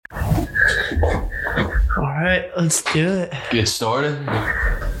right, let's do it. Get started.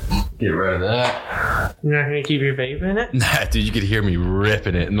 Get rid of that. You're not going to keep your vape in it? Nah, dude, you could hear me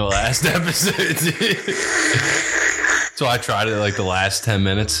ripping it in the last episode, dude. So I tried it like the last 10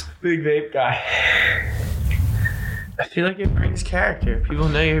 minutes. Big vape guy. I feel like it brings character. People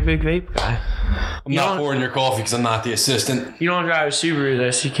know you're a big vape guy. I'm not pouring your coffee because I'm not the assistant. You don't drive a Subaru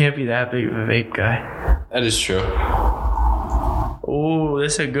though, so you can't be that big of a vape guy. That is true. Oh,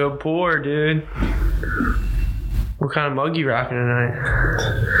 this is a good pour, dude. What kind of mug you rocking tonight?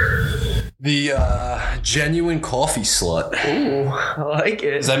 The genuine coffee slut. Ooh, I like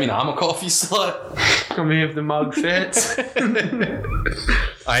it. Does that mean I'm a coffee slut? I mean, if the mug fits.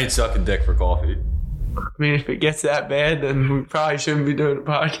 I ain't sucking dick for coffee. I mean, if it gets that bad, then we probably shouldn't be doing a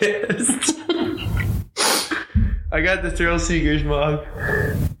podcast. I got the Thrill Seekers mug.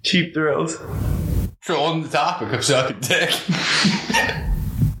 Cheap thrills. So on the topic of sucking dick.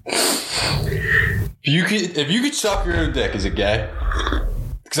 If you could suck your own dick, is it gay?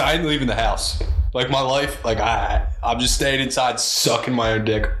 Because I ain't leaving the house. Like my life, like I'm just staying inside sucking my own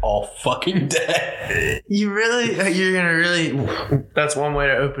dick all fucking day. You're gonna really, that's one way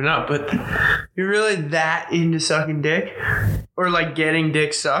to open up, but you're really that into sucking dick? Or like getting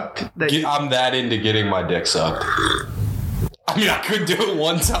dick sucked? I'm that into getting my dick sucked. I mean, I could do it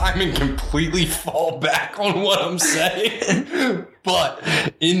one time and completely fall back on what I'm saying. But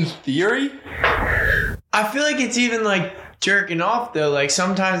in theory, I feel like it's even like jerking off though. Like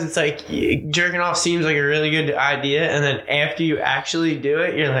sometimes it's like jerking off seems like a really good idea, and then after you actually do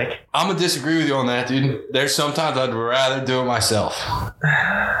it, you're like, I'm gonna disagree with you on that, dude. There's sometimes I'd rather do it myself.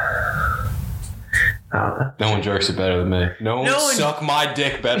 No one jerks it better than me. No one suck my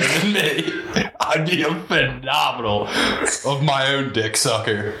dick better than me. I'd be a phenomenal of my own dick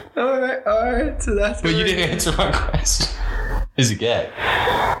sucker. All right. So that's. But you didn't answer my question. Is it gay?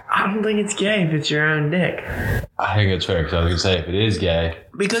 I don't think it's gay if it's your own dick. I think it's fair because I was gonna say if it is gay,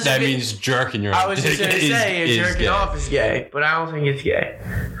 because that means jerking your own dick. I was just gonna say jerking off is gay, but I don't think it's gay.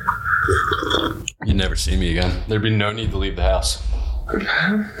 You'd never see me again. There'd be no need to leave the house.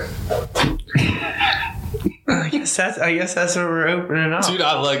 I guess that's what we're opening up. Dude,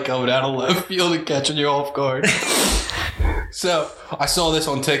 I like coming out of left field and catching you off guard. So, I saw this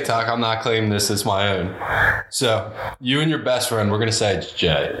on TikTok. I'm not claiming this as my own. So, you and your best friend, we're going to say it's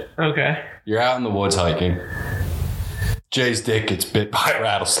Jay. Okay. You're out in the woods hiking. Jay's dick gets bit by a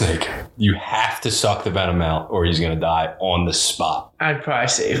rattlesnake. You have to suck the venom out or he's going to die on the spot. I'd probably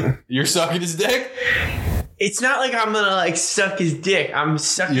save him. You're sucking his dick? It's not like I'm going to like suck his dick. I'm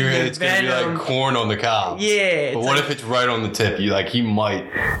sucking the venom. It's going to be like corn on the cob. Yeah. But what if it's right on the tip? You like he might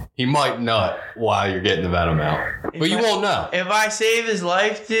nut while you're getting the venom out. But you won't know. If I save his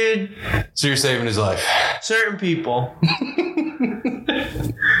life, dude. So you're saving his life. Certain people.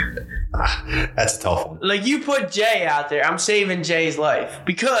 That's a tough one. Like you put Jay out there, I'm saving Jay's life.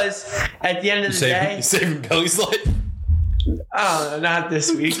 Because at the end of the day. You're saving Billy's life? I don't know, not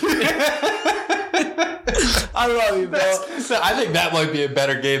this week. I love you, bro. I think that might be a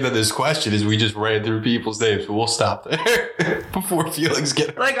better game than this question is we just ran through people's names, but we'll stop there before feelings get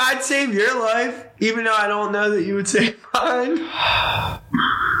hurt. Like, I'd save your life, even though I don't know that you would save mine.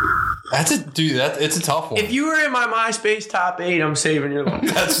 It's a tough one. If you were in my MySpace top 8, I'm saving your life.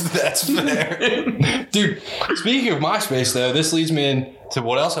 That's fair. Dude, speaking of MySpace, though, this leads me into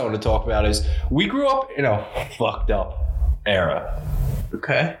what else I want to talk about is we grew up in a fucked up era.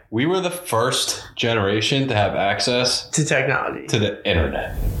 Okay. We were the first generation to have access to technology, to the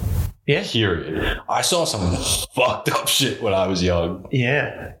internet. Yeah. Period. I saw some fucked up shit when I was young.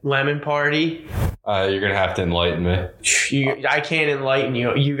 Yeah. Lemon Party. You're going to have to enlighten me. I can't enlighten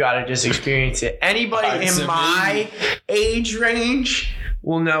you. You got to just experience it. Anybody in my age range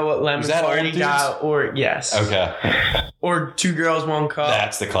will know what Lemon Party got. Or, yes. Okay. Or Two Girls, One Cup.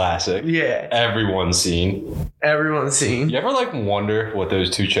 That's the classic. Yeah. Everyone's seen. You ever wonder what those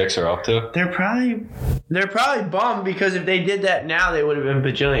two chicks are up to? They're probably bummed because if they did that now, they would have been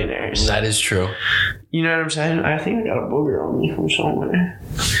bajillionaires. That is true. You know what I'm saying? I think I got a booger on me from somewhere.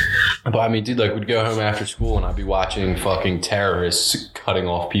 But I mean, dude, we'd go home after school and I'd be watching fucking terrorists cutting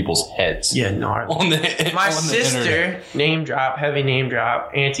off people's heads. Yeah, gnarly. My sister, heavy name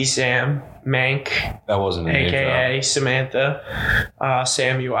drop, Auntie Sam, Mank. That wasn't a name drop. AKA Samantha,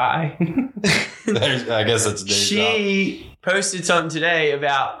 Sam UI. I guess that's a name drop. She posted something today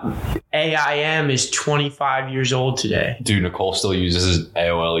about AIM is 25 years old today. Dude, Nicole still uses his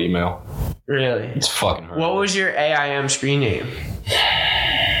AOL email. Really? It's fucking hard. What was your AIM screen name?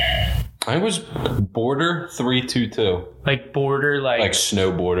 I think it was border 322. Like border, Like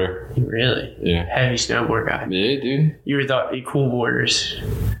snowboarder. Really? Yeah. Heavy snowboard guy. Yeah, dude. You were thought cool borders.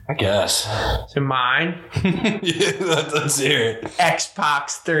 I guess. So mine. Yeah, let's hear it.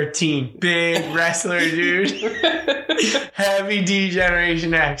 Xbox 13. Big wrestler, dude. Heavy D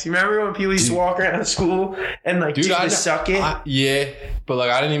Generation X. You remember when people used to walk around school and like suck it? Yeah, but like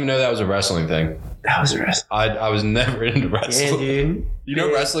I didn't even know that was a wrestling thing. That was wrestling. I was never into wrestling. Yeah, dude. You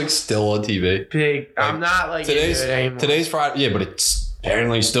know wrestling's still on TV. Big. Like, I'm not like today's into it anymore. Today's Friday. Yeah, but it's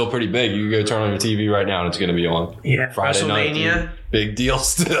apparently still pretty big. You can go turn on your TV right now and it's going to be on. Yeah, Friday night. Dude. Big deal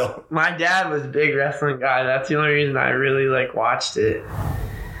still. My dad was a big wrestling guy. That's the only reason I really like watched it.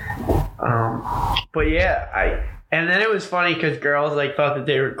 But yeah, and then it was funny because girls like thought that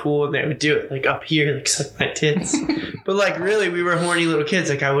they were cool and they would do it like up here, like suck my tits. But like really, we were horny little kids.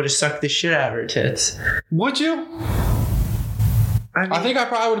 Like I would have sucked the shit out of her tits. Would you? I think I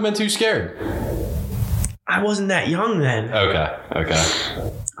probably would have been too scared. I wasn't that young then. Okay.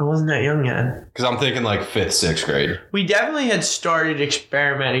 I wasn't that young then. Because I'm thinking like 5th, 6th grade. We definitely had started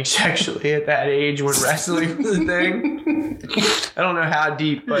experimenting sexually at that age when wrestling was a thing. I don't know how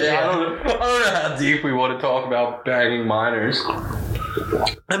deep, but I don't know how deep we want to talk about banging minors.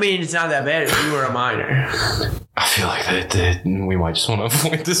 I mean, it's not that bad if you were a minor. I feel like we might just want to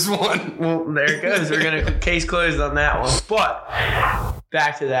avoid this one. Well, there it goes. We're going to case closed on that one. But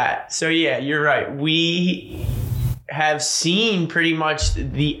back to that. So yeah, you're right. We have seen pretty much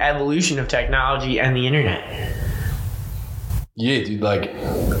the evolution of technology and the internet. Yeah, dude, like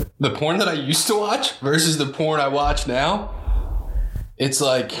the porn that I used to watch versus the porn I watch now, it's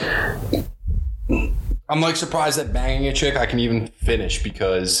like I'm like surprised that banging a chick I can even finish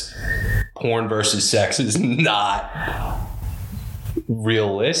because porn versus sex is not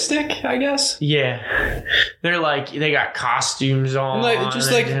realistic, I guess. Yeah. They're like, they got costumes on. Like,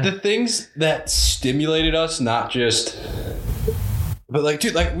 just like the things that stimulated us, not just. But like,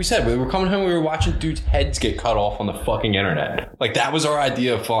 dude, like we said, we were coming home, we were watching dudes' heads get cut off on the fucking internet. Like that was our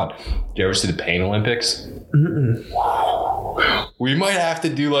idea of fun. Did you ever see the Pain Olympics? Mm-mm. We might have to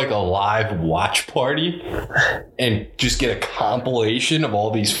do like a live watch party and just get a compilation of all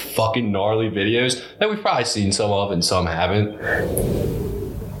these fucking gnarly videos that we've probably seen some of and some haven't.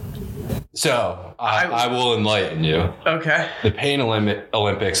 So I will enlighten you. Okay. The Pain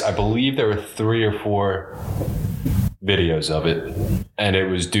Olympics, I believe there were 3 or 4 videos of it, and it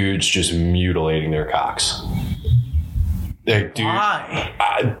was dudes just mutilating their cocks. Like, dude, why?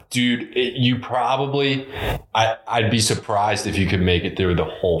 You probably, I'd be surprised if you could make it through the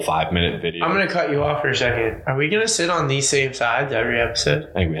whole 5-minute video. I'm going to cut you off for a second. Are we going to sit on these same sides every episode?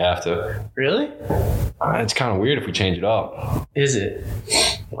 I think we have to. Really? It's kind of weird if we change it up. Is it?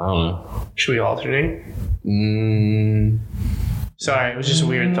 I don't know. Should we alternate? Sorry, it was just a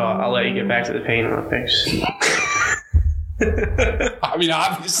weird thought. I'll let you get back to the Pain Olympics. I mean,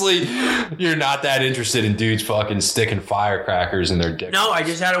 obviously, you're not that interested in dudes fucking sticking firecrackers in their dick. No, I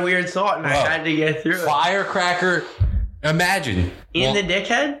just had a weird thought and I had to get through it. Firecracker, imagine. The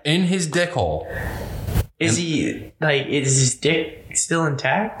dickhead? In his dick hole. Is his dick still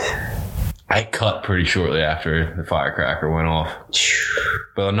intact? I cut pretty shortly after the firecracker went off.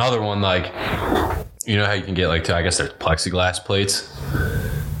 But another one, like, you know how you can get, like, I guess there's plexiglass plates?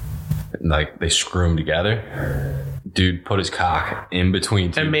 And, like, they screw them together. Dude put his cock in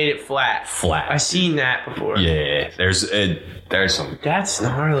between two. And made it flat. Flat. I seen that before. Yeah, there's some. That's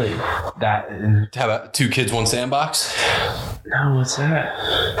gnarly. How about 2 Kids, 1 Sandbox? No, what's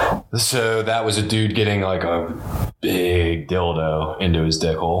that? So that was a dude getting like a big dildo into his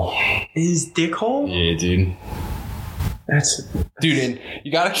dick hole. His dick hole? Yeah, dude. Dude, and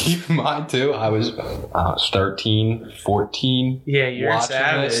you gotta keep in mind too, I was 13, 14. Yeah, you're a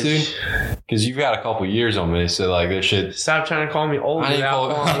savage. This, dude. Because you've got a couple years on me, so like this shit. Stop trying to call me old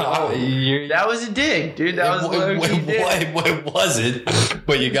without calling me old. That was a dig, dude. That was a low-key dig. It wasn't,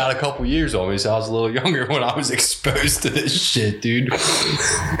 but you got a couple years on me, so I was a little younger when I was exposed to this shit, dude.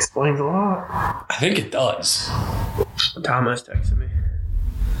 Explains a lot. I think it does. Thomas texted me.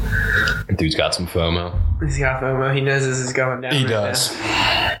 Dude's got some FOMO. He's got FOMO. He knows this is going down. He does.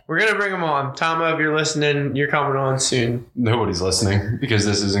 Now. We're going to bring him on. Tomo, if you're listening, you're coming on soon. Nobody's listening because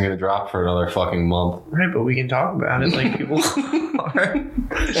this isn't going to drop for another fucking month. Right, but we can talk about it like people are.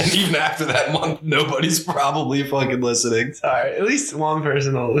 And even after that month, nobody's probably fucking listening. Sorry, at least one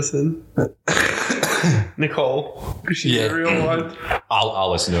person will listen. Nicole. She's a real one.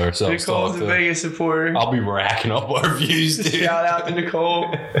 I'll listen to her. So Nicole's the biggest supporter. I'll be racking up our views, dude. Shout out to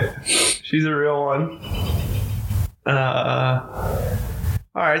Nicole. She's a real one.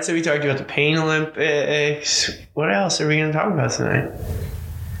 All right, so we talked about the Pain Olympics. What else are we going to talk about tonight?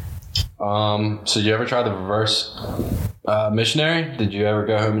 So you ever try the reverse missionary? Did you ever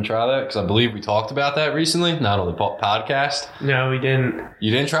go home and try that? Because I believe we talked about that recently, not on the podcast. No, we didn't.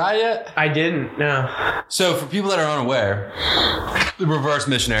 You didn't try it yet? I didn't, no. So for people that are unaware, the reverse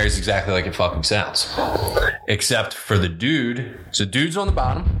missionary is exactly like it fucking sounds. Except for the dude. So dude's on the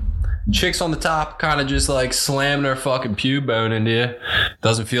bottom. Chick's on the top, kind of just like slamming her fucking pube bone into you.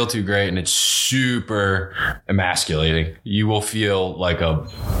 Doesn't feel too great, and it's super emasculating. You will feel like a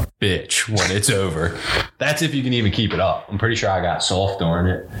bitch when it's over. That's if you can even keep it up. I'm pretty sure I got soft during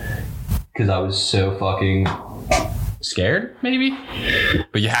it because I was so fucking scared, maybe.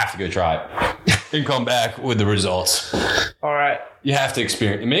 But you have to go try it and come back with the results. All right. You have to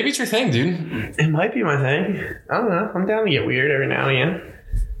experience it. Maybe it's your thing, dude. It might be my thing. I don't know. I'm down to get weird every now and again.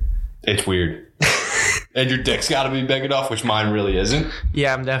 It's weird. And your dick's got to be big enough, which mine really isn't.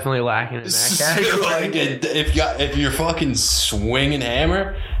 Yeah, I'm definitely lacking in that category. Like, if you're fucking swinging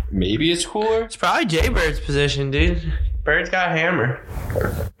hammer, maybe it's cooler. It's probably Jay Bird's position, dude. Bird's got hammer.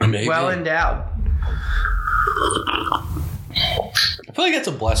 Maybe. Well endowed. I feel like that's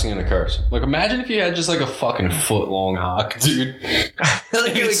a blessing and a curse. Like, imagine if you had just like a fucking foot long hock, dude. I feel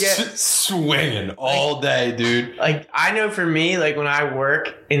like it would get swinging all day, dude. Like, I know for me, like when I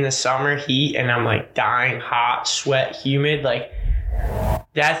work in the summer heat and I'm like dying hot, sweat, humid, like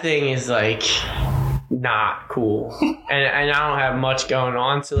that thing is like not cool. and I don't have much going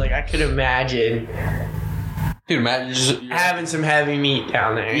on, so like I could imagine. Dude, imagine you're having some heavy meat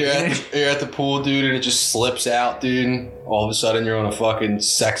down there. You're at the pool, dude, and it just slips out, dude. And all of a sudden, you're on a fucking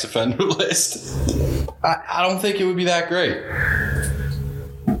sex offender list. I don't think it would be that great.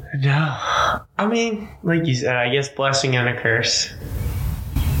 No. I mean, like you said, I guess blessing and a curse.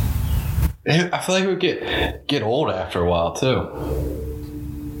 I feel like it would get old after a while, too.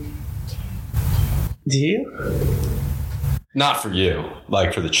 Do you? Not for you,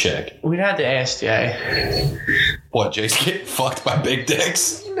 like for the chick. We'd have to ask Jay. What, Jay's getting fucked by big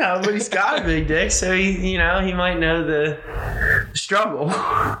dicks? No, but he's got a big dick, so he might know the struggle.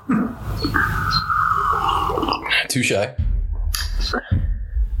 Touche.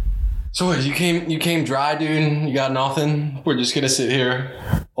 So what, you came dry, dude? You got nothing? We're just gonna sit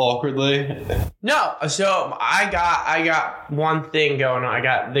here awkwardly? No, so I got one thing going on. I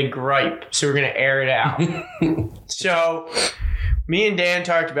got the gripe, so we're gonna air it out. So me and Dan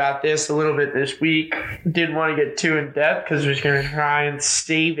talked about this a little bit this week. Didn't want to get too in depth because we're just gonna try and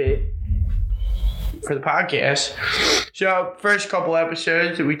save it for the podcast. So first couple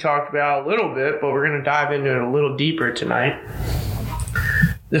episodes that we talked about a little bit, but we're gonna dive into it a little deeper tonight.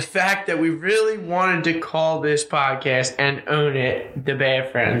 The fact that we really wanted to call this podcast and own it the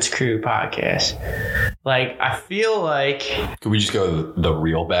Bad Friends Crew podcast. Like, I feel like... Could we just go the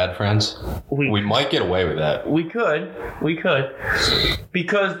real Bad Friends? We might get away with that. We could.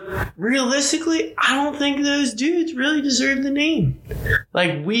 Because realistically, I don't think those dudes really deserve the name.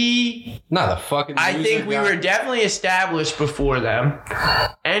 Like, Not the fucking... I think we were definitely established before them.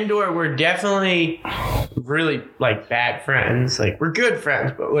 And/or we're definitely really, like, bad friends. Like, we're good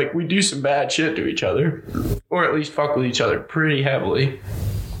friends, but, like, we do some bad shit to each other. Or at least fuck with each other pretty heavily.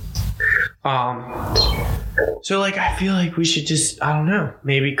 So, like, I feel like we should just, I don't know,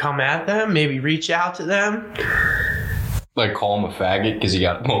 maybe come at them, maybe reach out to them. Like, call him a faggot because he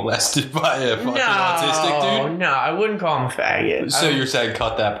got molested by a fucking autistic dude? No, I wouldn't call him a faggot. So you're saying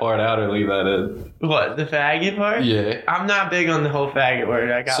cut that part out or leave that in? What, the faggot part? Yeah. I'm not big on the whole faggot word.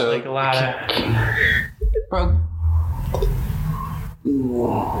 I got, like, a lot of... Bro.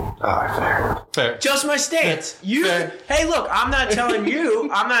 Alright, fair. Just my stance. Fair. Hey, look, I'm not telling you.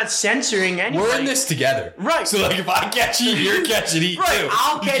 I'm not censoring anybody. We're in this together. Right. So, like, if I catch heat, you're catching heat, right. too.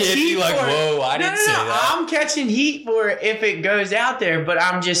 I'll catch heat like, for whoa, I didn't say that. I'm catching heat for it if it goes out there, but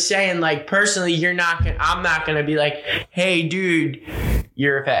I'm just saying, like, personally, I'm not going to be like, hey, dude,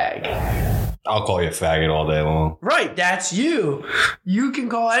 you're a fag. I'll call you a faggot all day long. Right, that's you. You can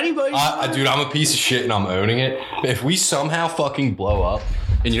call anybody. Dude, I'm a piece of shit and I'm owning it. If we somehow fucking blow up,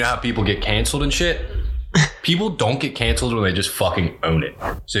 and you know how people get canceled and shit? People don't get canceled when they just fucking own it.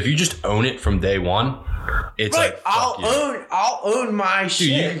 So if you just own it from day one, it's right, like, I'll own my shit.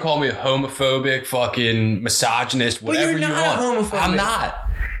 Dude, you can call me a homophobic, fucking misogynist, whatever you want. But you're not homophobic. I'm not.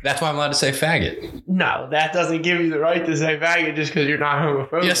 That's why I'm allowed to say faggot. No, that doesn't give you the right to say faggot just because you're not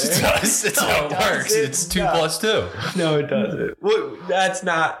homophobic. Yes, it does. That's how it works. It's 2 + 2. No, it doesn't. Well, that's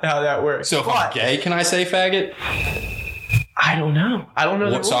not how that works. So if I'm gay, can I say faggot? I don't know.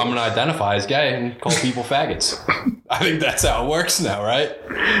 So I'm going to identify as gay and call people faggots. I think that's how it works now, right?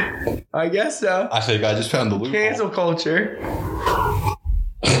 I guess so. I think I just found the loophole. Cancel culture.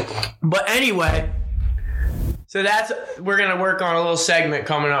 But anyway, So we're going to work on a little segment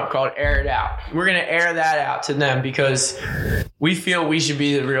coming up called Air It Out. We're going to air that out to them because we feel we should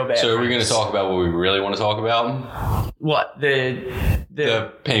be the real bad So are we friends. going to talk about what we really want to talk about? What?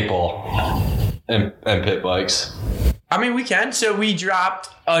 The paintball and pit bikes. I mean, we can. So we dropped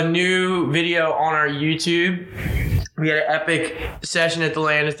a new video on our YouTube. We had an epic session at the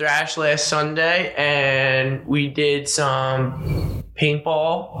Land of Thrash last Sunday, and we did some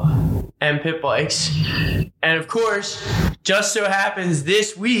paintball and pit bikes. And of course, just so happens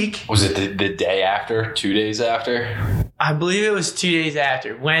this week... Was it the day after? 2 days after? I believe it was 2 days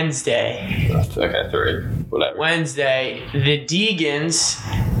after. Wednesday. Okay, 3. Whatever. Wednesday, the Deegans...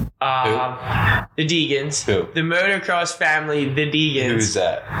 the Deegans. Who? The motocross family, the Deegans. Who's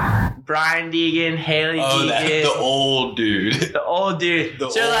that? Brian Deegan, Haley Deegan. That's the old dude. The old dude.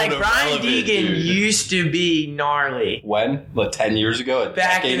 The So, old like, Brian irrelevant Deegan dude. used to be gnarly. When? Like 10 years ago?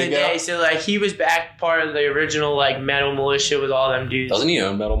 Back in the day. So, like, he was back part of the original, like, Metal Militia with all them dudes. Doesn't he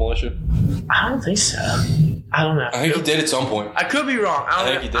own Metal Militia? I don't think so. I don't know. I think he did at some point. I could be wrong. I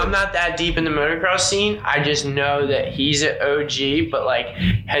think he did. I'm not that deep in the motocross scene. I just know that he's an OG, but like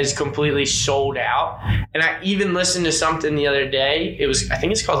has completely sold out. And I even listened to something the other day. I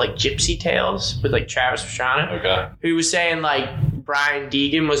think it's called like Gypsy Tales with like Travis Pastrana. Okay. Who was saying like Brian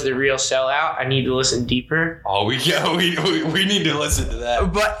Deegan was the real sellout. I need to listen deeper. Oh, we need to listen to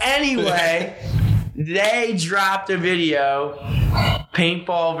that. But anyway, they dropped a video,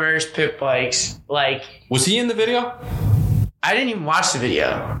 paintball versus pit bikes. Like, Was he in the video? I didn't even watch the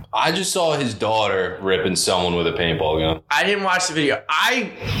video. I just saw his daughter ripping someone with a paintball gun. I didn't watch the video.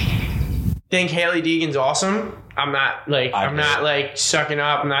 I think Haley Deegan's awesome. I'm not like sucking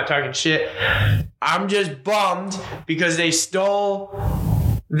up. I'm not talking shit. I'm just bummed because they stole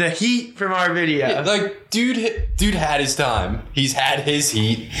the heat from our video. Yeah, like, dude had his time. He's had his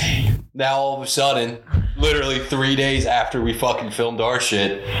heat. Now all of a sudden, literally 3 days after we fucking filmed our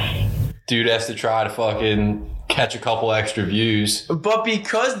shit, dude has to try to fucking catch a couple extra views. But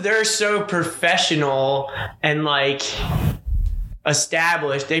because they're so professional and like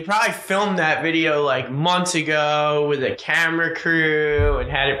established, they probably filmed that video like months ago with a camera crew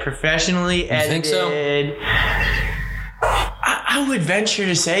and had it professionally edited. You think so? I would venture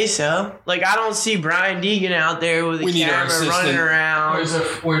to say so. Like, I don't see Brian Deegan out there with a camera running around.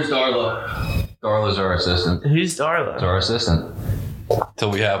 Where's Darla? Darla's our assistant. Who's Darla? It's our assistant.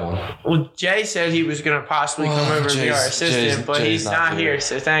 Till we have one. Well, Jay said he was going to possibly come over and be our assistant, but Jay's he's not here.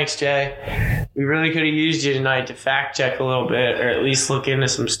 So thanks, Jay. We really could have used you tonight to fact check a little bit, or at least look into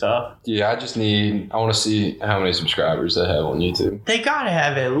some stuff. Yeah, I want to see how many subscribers they have on YouTube. They got to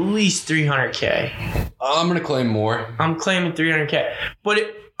have at least 300K. I'm going to claim more. I'm claiming 300K. But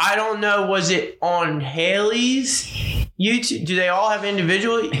I don't know, was it on Haley's YouTube? Do they all have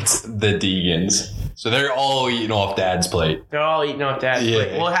individual? It's the Deegans. So they're all eating off Dad's plate. They're all eating off Dad's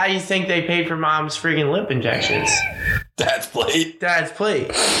plate. Well, how do you think they paid for Mom's friggin' lip injections? Dad's plate? Dad's plate.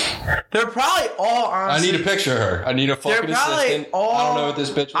 They're probably all honestly... I need a picture of her. I need a fucking assistant. All, I don't know what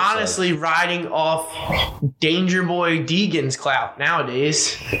this bitch looks honestly riding off Danger Boy Deegan's clout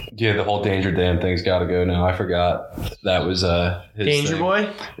nowadays. Yeah, the whole Danger Dan thing's got to go now. I forgot that was his Danger thing.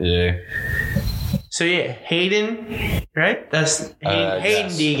 Boy? Yeah. So yeah, Hayden, right? That's Hayden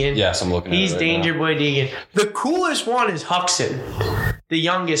Yes. Deegan. Yes, I'm looking at it He's right Danger now. Boy Deegan. The coolest one is Huxon, the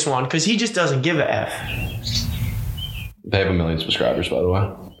youngest one, because he just doesn't give a F. They have 1 million subscribers, by the way.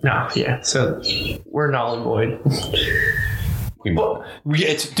 No, yeah. So we're null and void.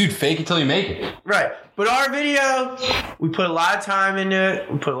 Dude, fake it till you make it. Right. But our video, we put a lot of time into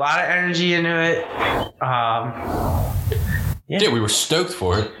it. We put a lot of energy into it. Yeah, we were stoked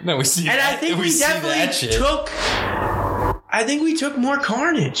for it. No, we see And that. I think we definitely took more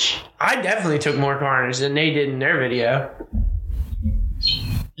carnage. I definitely took more carnage than they did in their video.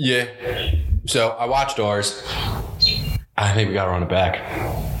 Yeah. So I watched ours. I think we got to run it back.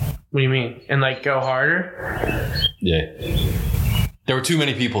 What do you mean? And like go harder? Yeah. There were too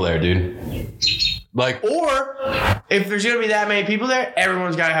many people there, dude. Like, or if there's gonna be that many people there,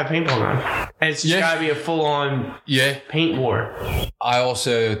 everyone's gotta have paintball on, and it's just gotta be a full on paint war. I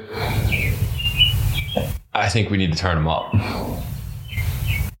think we need to turn them up.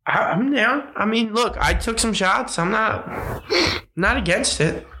 I'm down. I mean, look, I took some shots. I'm not against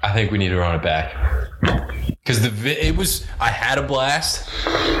it. I think we need to run it back because I had a blast.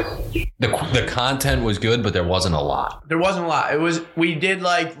 The content was good, but there wasn't a lot. There wasn't a lot. We did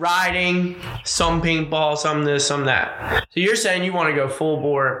like riding, some paintball, some this, some that. So you're saying you want to go full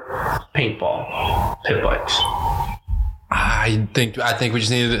bore paintball, pit bikes? I think we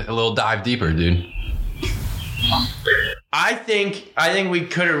just needed a little dive deeper, dude. I think we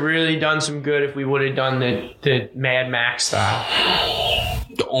could have really done some good if we would have done the Mad Max style.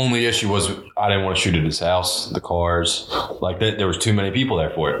 The only issue was I didn't want to shoot at his house, the cars. Like, there was too many people there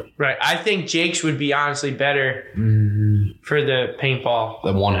for it. Right. I think Jake's would be honestly better for the paintball.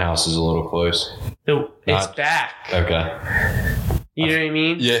 The one house is a little close. It's back. Okay. You know what I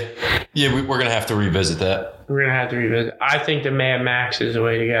mean? Yeah. Yeah, we're going to have to revisit that. We're going to have to revisit. I think the Mad Max is the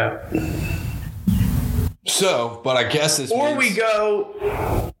way to go. So, but I guess this Or we go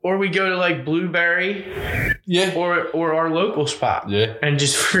to like Blueberry. Yeah. Or our local spot. Yeah. And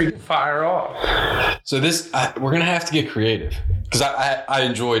just freaking fire off. So we're going to have to get creative. Because I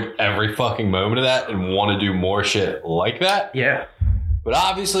enjoyed every fucking moment of that and want to do more shit like that. Yeah. But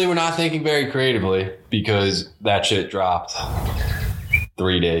obviously we're not thinking very creatively because that shit dropped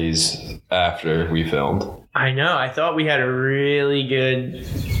 3 days after we filmed. I know. I thought we had a really good,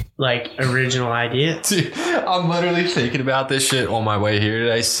 original idea. Dude, I'm literally thinking about this shit on my way here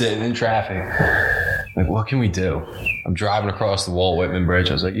today, sitting in traffic. Like, what can we do? I'm driving across the Walt Whitman Bridge.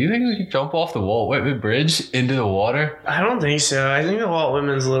 I was like, you think we could jump off the Walt Whitman Bridge into the water? I don't think so. I think the Walt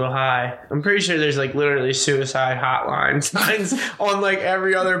Whitman's a little high. I'm pretty sure there's literally suicide hotline signs on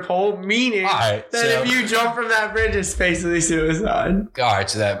every other pole, meaning if you jump from that bridge, it's basically suicide. All right,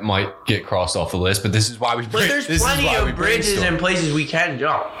 so that might get crossed off the list, but this is why we But there's plenty of bridges and places we can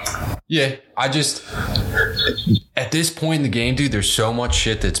jump. Yeah, at this point in the game, dude, there's so much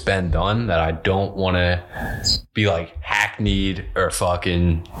shit that's been done that I don't want to be hackneyed or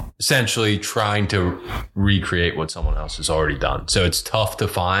fucking essentially trying to recreate what someone else has already done. So it's tough to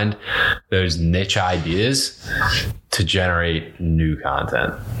find those niche ideas to generate new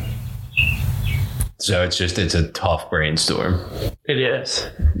content. So it's a tough brainstorm. It is.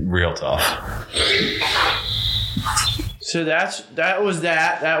 Real tough. So that was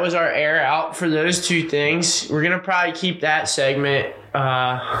our air out for those two things. We're gonna probably keep that segment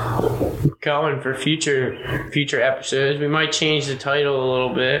going for future episodes. We might change the title a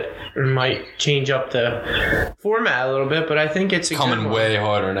little bit, or might change up the format a little bit. But I think it's coming way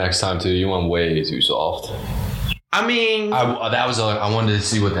harder next time too. You went way too soft. I mean, I wanted to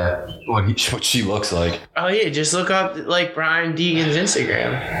see what she looks like. Oh yeah, just look up Brian Deegan's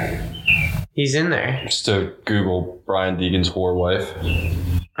Instagram. He's in there. Just to Google Brian Deegan's whore wife.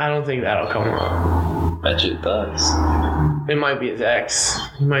 I don't think that'll come up. Bet you it does. It might be his ex.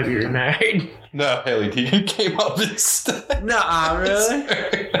 He might be remarried. No, Haley Deegan came up instead. Nuh-uh, really?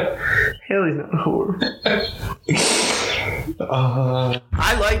 Haley's not a whore.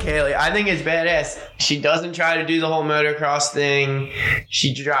 I like Haley. I think it's badass. She doesn't try to do the whole motocross thing.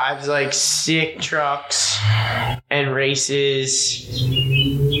 She drives sick trucks and races.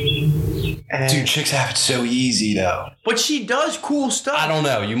 Dude, chicks have it so easy though. But she does cool stuff. I don't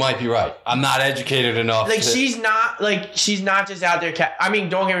know. You might be right. I'm not educated enough. She's not just out there. I mean,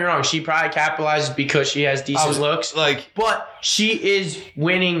 don't get me wrong. She probably capitalizes because she has decent looks. But she is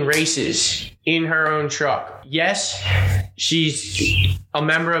winning races in her own truck. Yes, she's a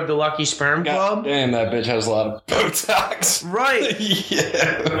member of the Lucky Sperm Club. Damn, that bitch has a lot of Botox. Right.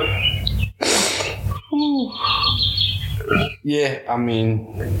 Yeah. Yeah, I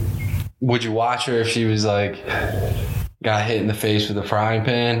mean, would you watch her if she was got hit in the face with a frying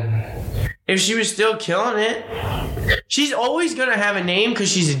pan? If she was still killing it, she's always going to have a name because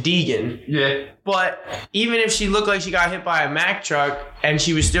she's a Deegan. Yeah. But even if she looked like she got hit by a Mack truck and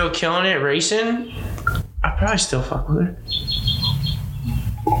she was still killing it racing, I'd probably still fuck with her.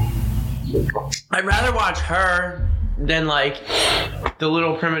 I'd rather watch her than the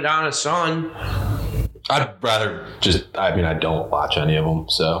little prima donna son. I'd rather I don't watch any of them,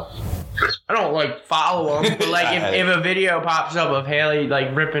 so. I don't follow them, but if a video pops up of Haley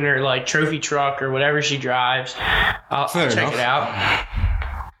ripping her trophy truck or whatever she drives, I'll check it out.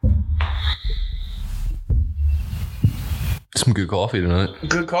 Some good coffee tonight.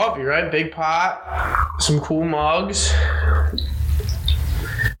 Good coffee, right? Big pot, some cool mugs.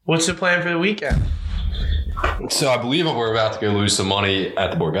 What's the plan for the weekend? So I believe we're about to go lose some money at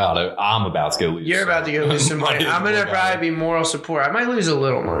the Borgata. I'm about to go lose. You're about to go lose some money. I'm going to probably be moral support. I might lose a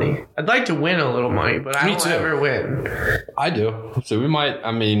little money. I'd like to win a little money, but I don't ever win. I do. So we might,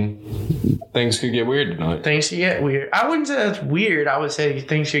 things could get weird tonight. Things could get weird. I wouldn't say that's weird. I would say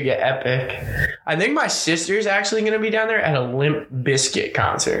things could get epic. I think my sister's actually going to be down there at a Limp Bizkit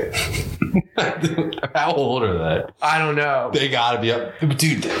concert. How old are they? I don't know. They got to be up.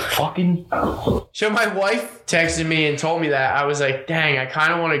 Dude, fucking. So my wife texted me and told me that. I was like, dang, I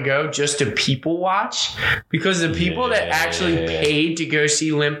kind of want to go just to people watch, because the people that actually paid to go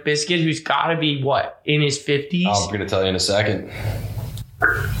see Limp Bizkit, who's got to be in his 50s. I'm going to tell you in a second.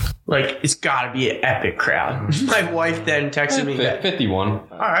 Like, it's got to be an epic crowd. My wife then texted me back. 51. All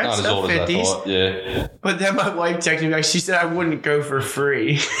right, not so as old 50s. as I thought. Yeah. But then my wife texted me back. She said I wouldn't go for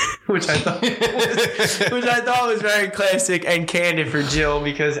free, which I thought was very classic and candid for Jill,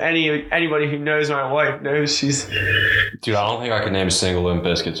 because anybody who knows my wife knows she's. Dude, I don't think I can name a single Limp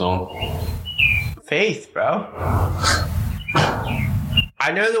Bizkit song. Faith, bro.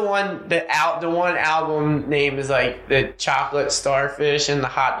 I know the one album name is like the chocolate starfish and the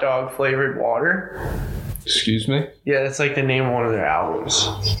hot dog flavored water. Excuse me? Yeah, that's like the name of one of their albums.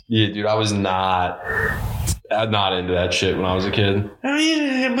 Yeah, dude, I was not into that shit when I was a kid. I mean,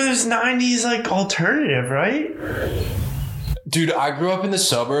 it was 90s like alternative, right? Dude, I grew up in the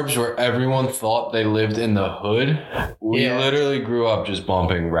suburbs where everyone thought they lived in the hood. We literally grew up just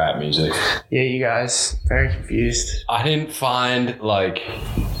bumping rap music. Yeah, you guys, very confused. I didn't find, like,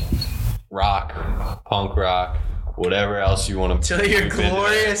 rock, punk rock, whatever else you want to... Till your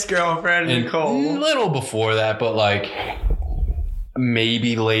glorious girlfriend, Nicole. A little before that, but, like,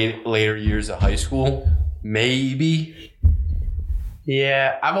 maybe later years of high school. Maybe.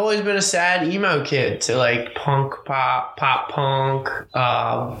 Yeah, I've always been a sad emo kid to like punk, pop punk,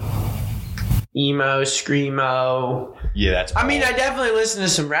 emo, screamo. Yeah, that's I mean, I definitely listen to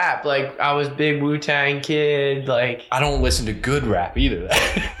some rap. Like, I was a big Wu-Tang kid. Like, I don't listen to good rap either.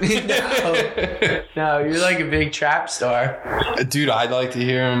 No, you're like a big trap star. Dude, I'd like to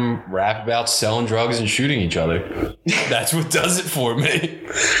hear him rap about selling drugs and shooting each other. That's what does it for me.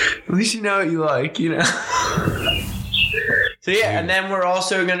 At least you know what you like, you know? So yeah, and then we're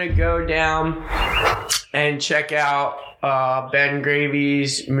also going to go down and check out Ben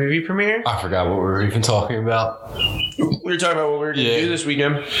Gravy's movie premiere. I forgot what we were even talking about. We were talking about what we were going to do this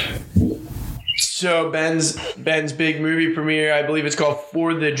weekend. So Ben's big movie premiere, I believe it's called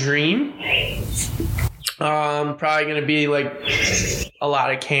For the Dream. Probably going to be like a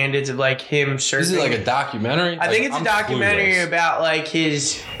lot of candidates of like him surfing. Is it like a documentary? I think it's a documentary about like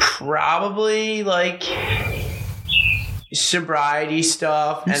his probably like sobriety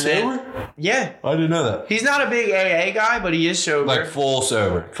stuff. He's sober? Yeah. I didn't know that. He's not a big AA guy, but he is sober. Like full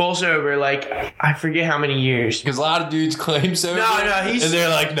sober. Full sober. Like, I forget how many years. Because a lot of dudes claim sober. No, he's... And they're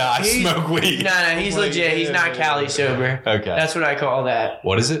like, nah, I smoke weed. No, he's legit. He's not Cali sober. Okay. That's what I call that.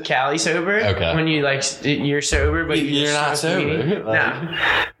 What is it? Cali sober. Okay. When you like, you're sober, but you're not sober. No.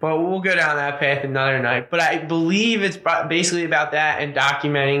 But we'll go down that path another night. But I believe it's basically about that and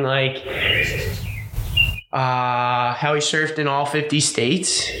documenting like... how he surfed in all 50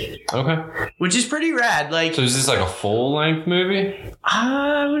 states. Okay. Which is pretty rad. Like, so is this like a full length movie?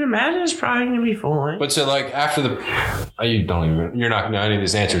 I would imagine it's probably going to be full length. But so like after you're not going to know any of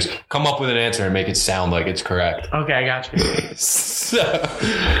these answers. Come up with an answer and make it sound like it's correct. Okay, I got you. So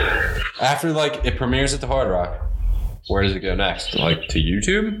after like it premieres at the Hard Rock, where does it go next? Like to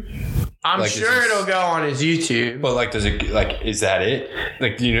YouTube? I'm like, sure it'll go on his YouTube. But like, does it like? Is that it?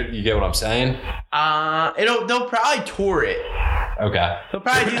 Like, do you get what I'm saying? They'll probably tour it. Okay. They'll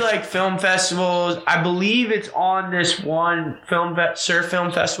probably do like film festivals. I believe it's on this one surf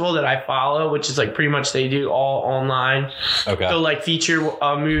film festival that I follow, which is like pretty much they do all online. Okay. They'll like feature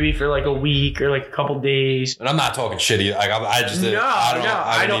a movie for like a week or like a couple days. And I'm not talking shitty. Like I just didn't.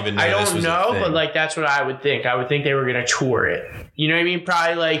 I don't know. But like that's what I would think. I would think they were gonna tour it. You know what I mean?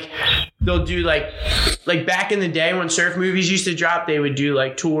 Probably like they'll do like back in the day when surf movies used to drop, they would do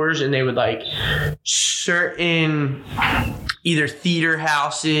like tours and they would like certain either theater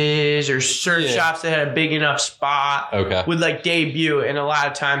houses or surf shops that had a big enough spot would like debut, and a lot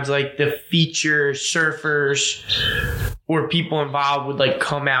of times like the feature surfers or people involved would like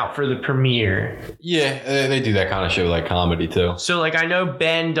come out for the premiere. Yeah, they do that kind of shit with like comedy too. So like I know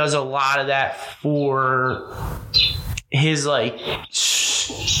Ben does a lot of that for his like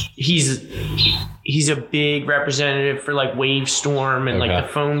he's a big representative for like Wave Storm and like the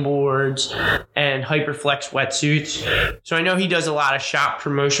foam boards and Hyperflex wetsuits. So I know he does a lot of shop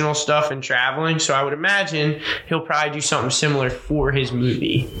promotional stuff and traveling. So I would imagine he'll probably do something similar for his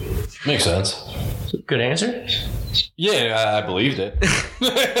movie. Makes sense. Good answer. Yeah, I believed it.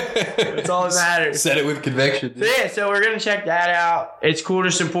 That's all that matters. Said it with conviction. So we're going to check that out. It's cool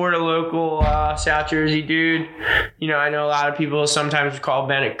to support a local South Jersey dude. You know, I know a lot of people sometimes call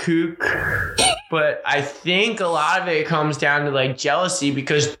Ben a kook, but I think a lot of it comes down to like jealousy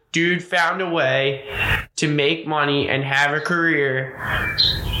because dude found a way to make money and have a career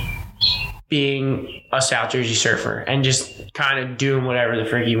being a South Jersey surfer and just kind of doing whatever the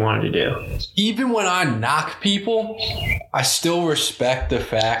frick he wanted to do. Even when I knock people, I still respect the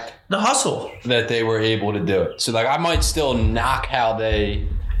fact the hustle that they were able to do it. So like I might still knock how they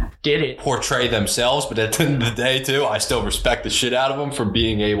did it. portray themselves, but at the end of the day, too, I still respect the shit out of them for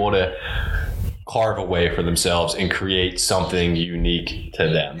being able to carve a way for themselves and create something unique to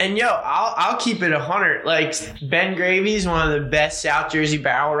them. And yo, I'll keep it 100. Like, Ben Gravy's one of the best South Jersey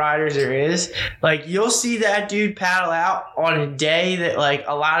barrel riders there is. Like, you'll see that dude paddle out on a day that like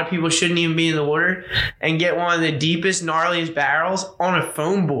a lot of people shouldn't even be in the water and get one of the deepest, gnarliest barrels on a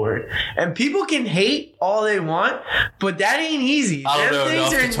foam board. And people can hate all they want, but that ain't easy. I don't know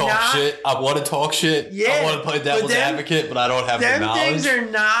enough to talk shit. I want to talk shit. Yeah, I want to play devil's advocate, but I don't have the knowledge. Them things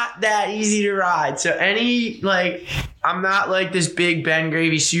are not that easy to ride. So I'm not like this big Ben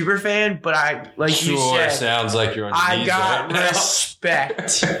Gravy super fan, but you said, sounds like you're on your knees got right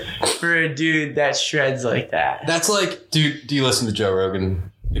respect for a dude that shreds like that. That's like, dude, do you listen to Joe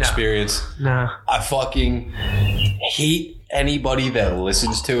Rogan Experience? No. I fucking hate anybody that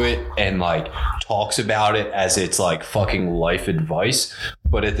listens to it and like talks about it as it's like fucking life advice.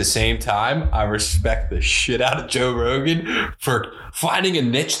 But at the same time, I respect the shit out of Joe Rogan for finding a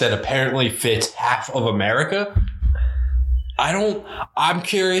niche that apparently fits half of America. I'm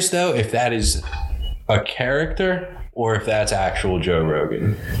curious though if that is a character or if that's actual Joe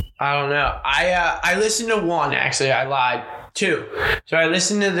Rogan. I don't know. I listened to one, actually. I lied. 2. So I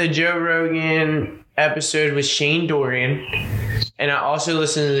listened to the Joe Rogan episode with Shane Dorian, and I also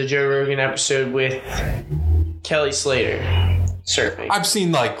listened to the Joe Rogan episode with Kelly Slater surfing. I've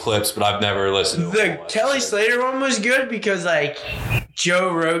seen like clips, but I've never listened to the Kelly Slater one was good because like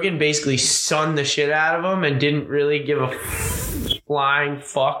Joe Rogan basically sunned the shit out of him and didn't really give a flying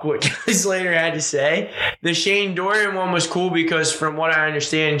fuck what Kelly Slater had to say. The Shane Dorian one was cool because from what I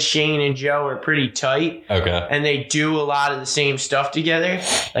understand, Shane and Joe are pretty tight. Okay. And they do a lot of the same stuff together.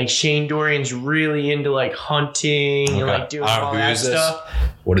 Like Shane Dorian's really into like hunting and like doing all that stuff.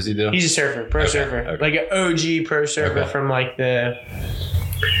 What does he do? He's a surfer, pro surfer. Okay. Like an OG pro surfer from like the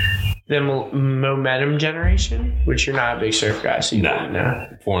momentum generation, which you're not a big surf guy, so you don't know.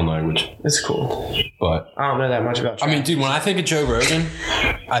 Foreign language. It's cool. But I don't know that much about trap. I mean, dude, when I think of Joe Rogan,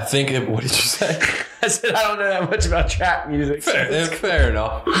 I think of, what did you say? I said I don't know that much about trap music. Fair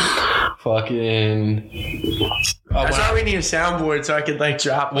enough. Fucking. That's why we need a soundboard so I could like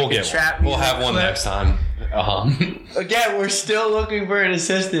drop like a trap music. We'll have one next time. Again, we're still looking for an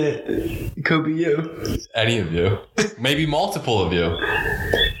assistant. It could be you. Any of you. Maybe multiple of you.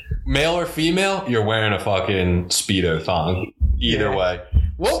 Male or female, you're wearing a fucking Speedo thong. Either way.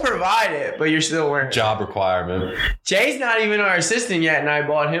 We'll provide it, but you're still wearing it. Job requirement. Jay's not even our assistant yet, and I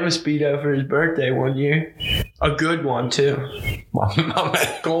bought him a Speedo for his birthday one year. A good one, too.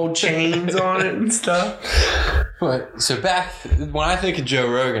 Gold chains on it and stuff. But, so back, when I think of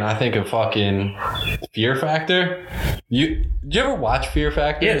Joe Rogan, I think of fucking Fear Factor. Did you ever watch Fear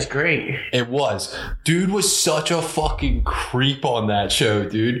Factor? Yeah, it's great. It was. Dude was such a fucking creep on that show,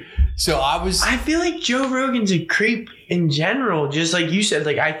 dude. So I feel like Joe Rogan's a creep in general. Just like you said,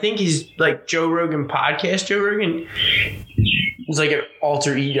 like I think his like Joe Rogan podcast, Joe Rogan was like an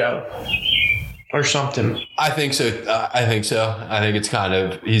alter ego or something. I think so. I think it's kind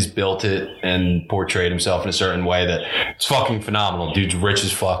of, he's built it and portrayed himself in a certain way that it's fucking phenomenal. Dude's rich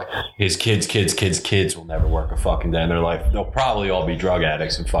as fuck. His kids will never work a fucking day in their life. They'll probably all be drug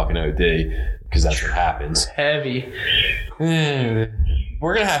addicts and fucking OD because that's what happens. Heavy.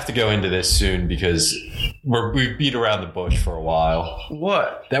 We're going to have to go into this soon because we've beat around the bush for a while.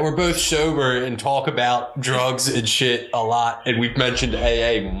 What? That we're both sober and talk about drugs and shit a lot. And we've mentioned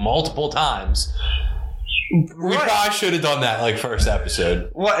AA multiple times. We probably should have done that like first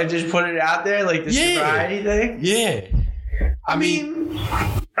episode. What? And just put it out there like the sobriety thing? Yeah. I mean,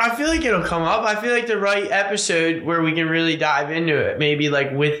 I feel like it'll come up. I feel like the right episode where we can really dive into it. Maybe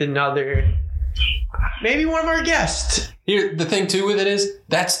like with maybe one of our guests. Here, the thing too with it is,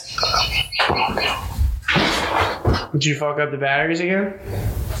 Did you fuck up the batteries again?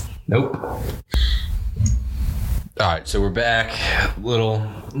 Nope. Alright, so we're back.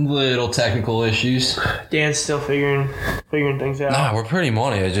 Little technical issues. Dan's still figuring things out. Nah, we're pretty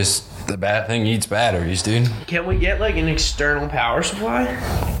money. It's just the bad thing eats batteries, dude. Can't we get like an external power supply?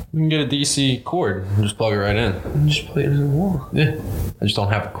 We can get a DC cord and just plug it right in. And just plug it in the wall. Yeah. I just don't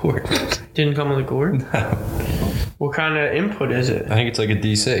have a cord. Didn't come with a cord? No. What kind of input is it? I think it's like a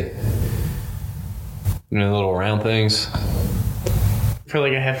DC. You know, the little round things. For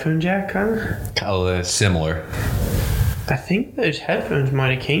like a headphone jack, kind of? Similar. I think those headphones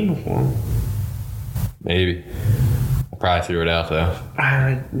might have came with one. Maybe. I probably threw it out though.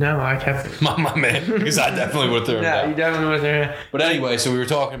 No, I kept it. My man, because I definitely would have thrown it out. No, you definitely would have thrown it out. But anyway, so we were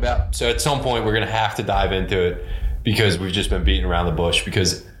talking about, so at some point we're going to have to dive into it because we've just been beating around the bush,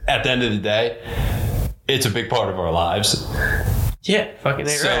 because at the end of the day, it's a big part of our lives. Yeah, fucking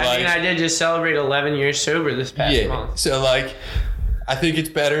So, right. like- I mean, I did just celebrate 11 years sober this past month. So, like, I think it's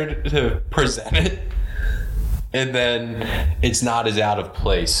better to present it, and then it's not as out of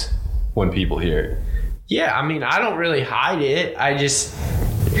place when people hear it. Yeah, I mean, I don't really hide it.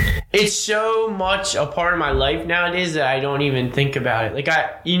 It's so much a part of my life nowadays that I don't even think about it. Like,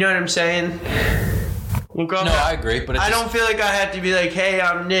 you know what I'm saying? No, I agree, but I don't feel like I have to be like, hey,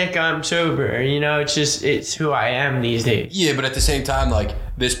 I'm Nick, I'm sober. You know, it's who I am these days. Yeah, but at the same time, like,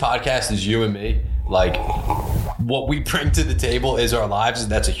 this podcast is you and me. Like, what we bring to the table is our lives,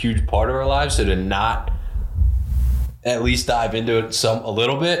 and that's a huge part of our lives. So to not at least dive into it a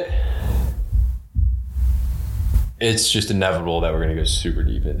little bit, it's just inevitable that we're going to go super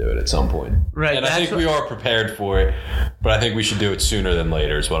deep into it at some point. Right. And I think we are prepared for it, but I think we should do it sooner than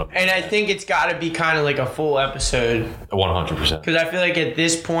later is what I'm And I think it's got to be kind of like a full episode. 100%. Because I feel like at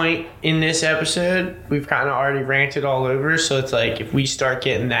this point in this episode, we've kind of already ranted all over. So it's like if we start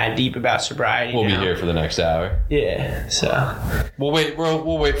getting that deep about sobriety, We'll be here for the next hour. Yeah. So We'll wait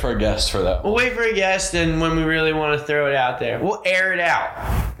for a guest for that. we'll wait for a guest, and when we really want to throw it out there, we'll air it out.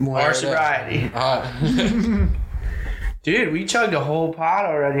 Our sobriety. All right. Dude, we chugged a whole pot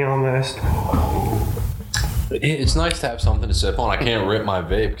already almost. It's nice to have something to sip on. I can't rip my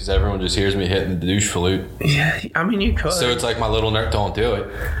vape because everyone just hears me hitting the douche flute. Yeah, I mean, you could. So it's like my little nerd, don't do it.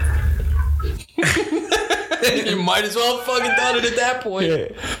 You might as well have fucking done it at that point. Yeah.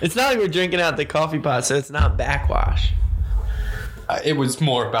 It's not like we're drinking out the coffee pot, so it's not backwash. It was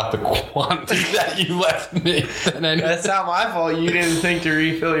more about the quantity that you left me than anything. That's not my fault. You didn't think to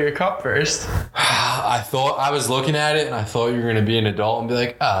refill your cup first. I thought I was looking at it and I thought you were going to be an adult and be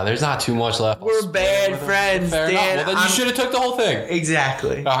like, there's not too much left. We're bad friends, Fair Dan. enough. Well, then you should have took the whole thing.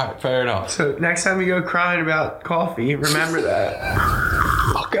 Exactly. All right, fair enough. So next time you go crying about coffee, remember that.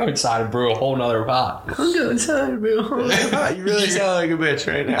 I'll go inside and brew a whole nother pot. I'm going inside, bro. You really sound like a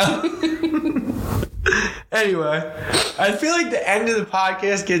bitch right now. Anyway, I feel like the end of the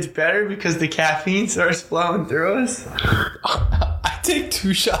podcast gets better because the caffeine starts flowing through us. I take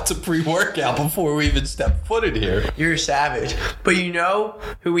 2 shots of pre-workout before we even step foot in here. You're a savage. But you know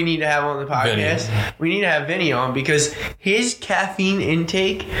who we need to have on the podcast? Vinny. We need to have Vinny on because his caffeine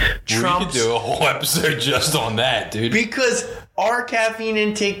intake trumps... We could do a whole episode just on that, dude. Because our caffeine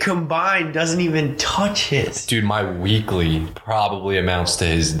intake combined doesn't even touch his. Dude, my weekly probably amounts to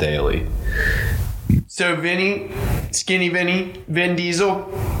his daily. So Vinny, Skinny Vinny, Vin Diesel,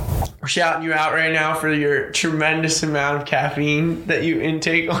 we're shouting you out right now for your tremendous amount of caffeine that you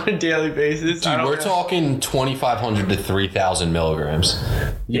intake on a daily basis. Dude, we're talking 2,500 to 3,000 milligrams.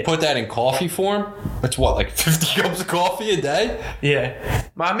 You put that in coffee form, that's what, like 50 cups of coffee a day? Yeah.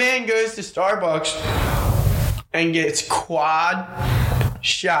 My man goes to Starbucks and gets quad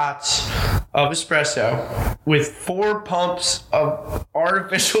shots of espresso with 4 pumps of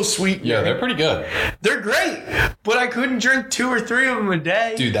artificial sweetener. Yeah, they're pretty good. They're great, but I couldn't drink 2 or 3 of them a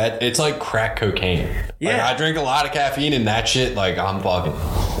day. Dude, it's like crack cocaine. Yeah. Like, I drink a lot of caffeine and that shit, like, I'm fucking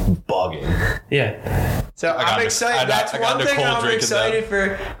bugging. Yeah. So I'm excited. That's one thing I'm excited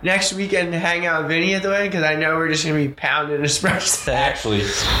for next weekend to hang out with Vinny at the wedding because I know we're just going to be pounding espresso. Actually,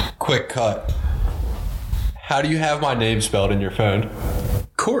 quick cut. How do you have my name spelled in your phone?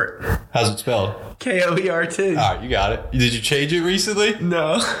 Court. How's it spelled? Koert. All right, you got it. Did you change it recently?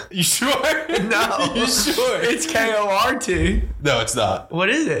 No. You sure? No. You sure? It's Kort. No, it's not. What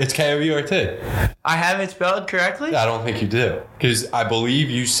is it? It's Kort. I have it spelled correctly? I don't think you do. Because I believe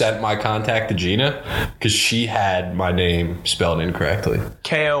you sent my contact to Gina because she had my name spelled incorrectly.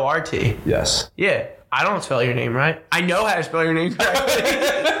 Kort. Yes. Yeah. I don't spell your name right. I know how to spell your name correctly.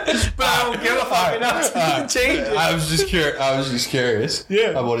 But I don't give a fuck enough to change it. I was just curious.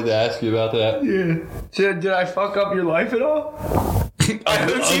 Yeah. I wanted to ask you about that. Yeah. So did I fuck up your life at all? I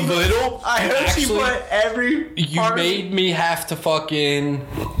hope she put every You made me have to fucking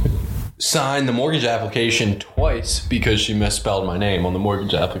sign the mortgage application twice because she misspelled my name on the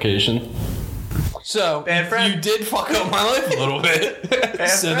mortgage application. So Bad friend. you did fuck up my life a little bit.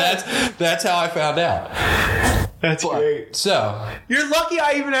 So friend. that's how I found out. That's great. So You're lucky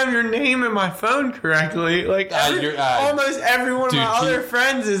I even have your name in my phone correctly. Like almost every one of my other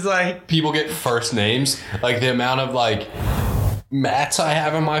friends is like people get first names. Like the amount of like Matts I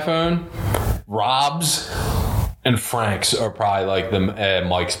have in my phone, Robs and Franks are probably like the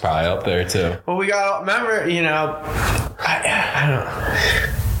Mike's probably up there too. Well, we got remember, you know, I don't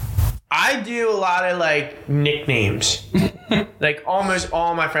know. I do a lot of like nicknames. Like almost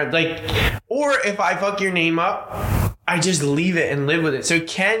all my friends. Like, or if I fuck your name up, I just leave it and live with it. So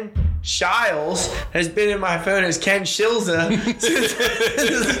Ken Shiles has been in my phone as Ken Shilza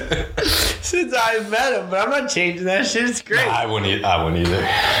since I met him, but I'm not changing that shit. It's great. Nah, I wouldn't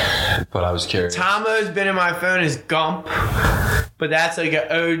either. But I was curious. Tomo's been in my phone as Gump, but that's like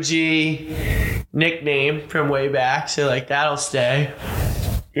an OG nickname from way back, so like that'll stay.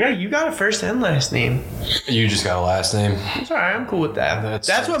 Yeah, you got a first and last name. You just got a last name. It's alright, I'm cool with that.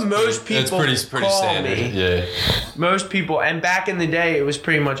 That's what most people pretty call standard. me. Yeah. Most people, and back in the day, it was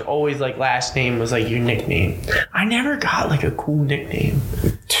pretty much always like last name was like your nickname. I never got like a cool nickname.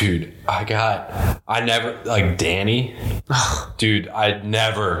 Dude, I never, like Danny. Dude, I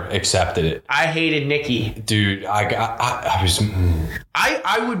never accepted it. I hated Nikki. Dude, I was.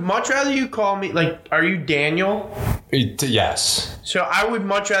 I would much rather you call me, like, are you Daniel? Yes. So I would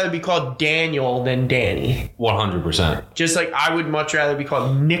much rather be called Daniel than Danny. 100%. Just like I would much rather be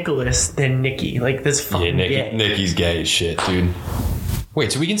called Nicholas than Nikki. Like, this fucking gay. Nikki's gay as shit, dude. Wait,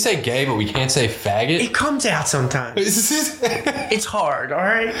 so we can say gay, but we can't say faggot? It comes out sometimes. It's hard, all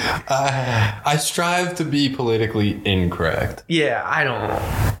right? I strive to be politically incorrect. Yeah, I don't.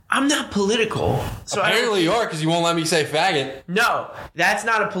 I'm not political. So apparently you are, because you won't let me say faggot. No, that's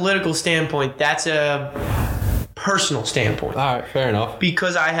not a political standpoint. That's a personal standpoint. All right, fair enough.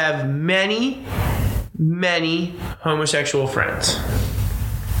 Because I have many homosexual friends.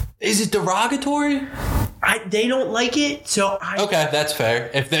 Is it derogatory? They don't like it, so okay, that's fair.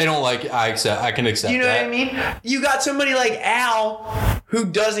 If they don't like it, I can accept that. You know what I mean? You got somebody like Al who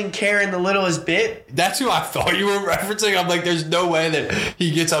doesn't care in the littlest bit. That's who I thought you were referencing. I'm like, there's no way that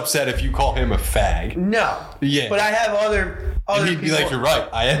he gets upset if you call him a fag. No. Yeah. But I have other and he'd be people, like, you're right,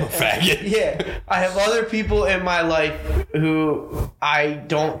 I am a faggot. Yeah. I have other people in my life who I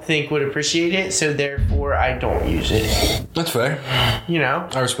don't think would appreciate it, so therefore I don't use it. That's fair. You know?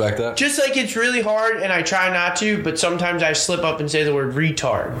 I respect that. Just like it's really hard, and I try not to, but sometimes I slip up and say the word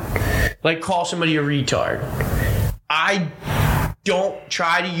retard. Like, call somebody a retard. I don't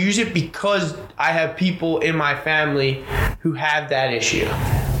try to use it because I have people in my family who have that issue.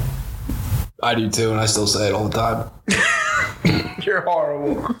 I do too, and I still say it all the time. You're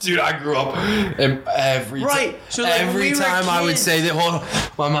horrible. Dude, I grew up and every So like every time I would say that,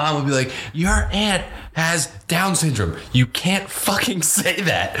 my mom would be like, your aunt has Down syndrome. You can't fucking say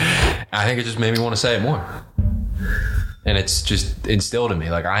that. I think it just made me want to say it more. And it's just instilled in me.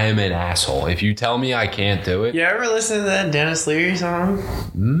 Like, I am an asshole. If you tell me I can't do it. You ever listen to that Dennis Leary song?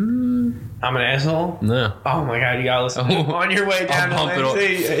 I'm an asshole? No. Oh my God, you gotta listen to it on your way down to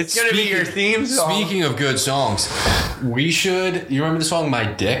Lindsay. It's gonna be your theme song. Speaking of good songs, you remember the song My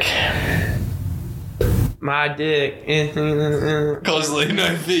Dick? My dick. Cause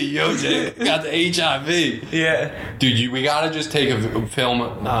no fee, yo, dick got the HIV. Yeah. Dude, we gotta just take a film, I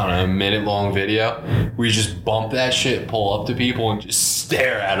don't know, a minute long video. We just bump that shit, pull up to people, and just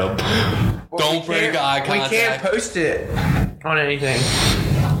stare at them. Don't break eye contact. We can't post it on anything.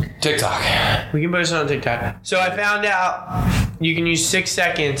 TikTok. We can post it on TikTok. So I found out you can use 6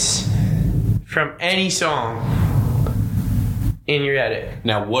 seconds from any song in your edit.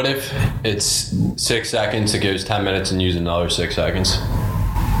 Now, what if it's 6 seconds, it goes 10 minutes, and use another 6 seconds?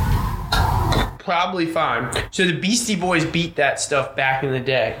 Probably fine. So the Beastie Boys beat that stuff back in the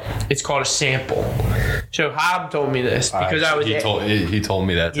day. It's called a sample. So Hob told me this because I was. He told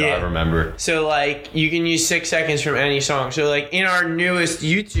me that. Yeah. I remember. So like you can use 6 seconds from any song. So like in our newest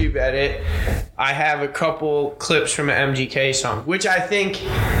YouTube edit, I have a couple clips from an MGK song, which I think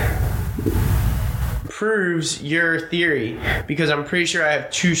proves your theory because I'm pretty sure I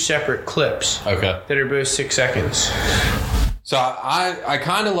have 2 separate clips. Okay. That are both 6 seconds. So I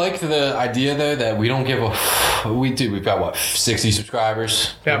kind of like the idea though that we don't give a we've got what 60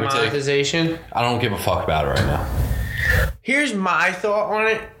 subscribers. Got monetization. I don't give a fuck about it right now. Here's my thought on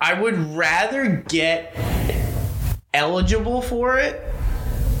it. I would rather get eligible for it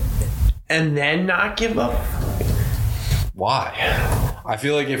and then not give up. Why? I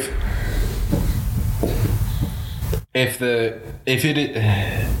feel like it's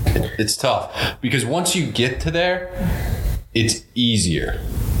tough because once you get to there, it's easier,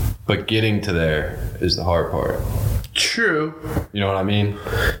 but getting to there is the hard part. True. You know what I mean?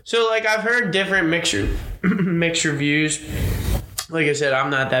 So, like, I've heard different mixed reviews. Like I said, I'm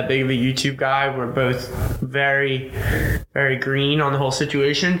not that big of a YouTube guy. We're both very, very green on the whole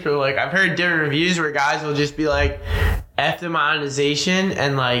situation. So, like, I've heard different reviews where guys will just be like, F the monetization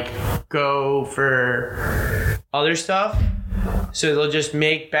and, like, go for other stuff. So they'll just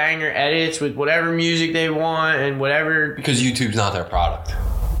make banger edits with whatever music they want and whatever. Because YouTube's not their product.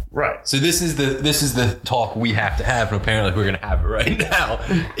 Right. So this is the talk we have to have, and apparently we're going to have it right now.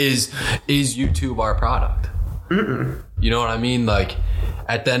 Is YouTube our product? Mm-mm. You know what I mean? Like,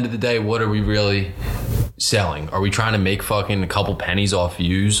 at the end of the day, what are we really selling? Are we trying to make fucking a couple pennies off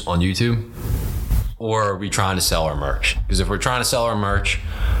views on YouTube? Or are we trying to sell our merch? Because if we're trying to sell our merch,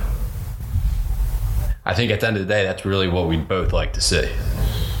 I think at the end of the day, that's really what we'd both like to see.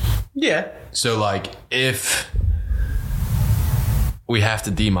 Yeah. So, like, if we have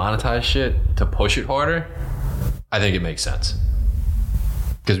to demonetize shit to push it harder, I think it makes sense.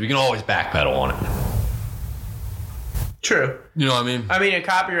 Because we can always backpedal on it. True. You know what I mean? I mean, a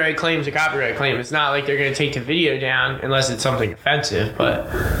copyright claim is a copyright claim. It's not like they're going to take the video down unless it's something offensive, but...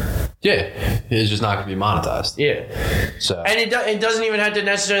 Yeah, it's just not going to be monetized. Yeah. So. And it doesn't even have to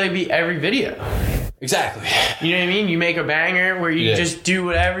necessarily be every video. Exactly. You know what I mean? You make a banger where you just do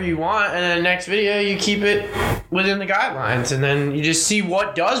whatever you want, and then the next video you keep it within the guidelines, and then you just see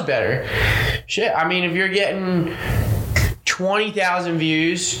what does better. Shit, I mean, if you're getting 20,000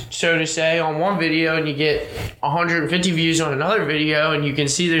 views, so to say, on one video, and you get 150 views on another video, and you can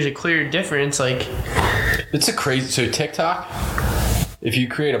see there's a clear difference, like... It's a crazy... So TikTok, if you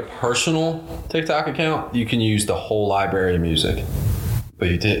create a personal TikTok account, you can use the whole library of music. But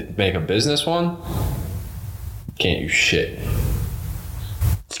you did make a business one, can't use shit.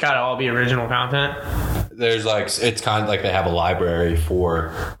 It's got to all be original content. There's like, it's kind of like they have a library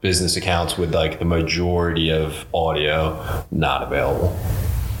for business accounts with like the majority of audio not available.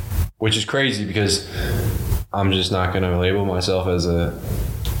 Which is crazy because I'm just not going to label myself as a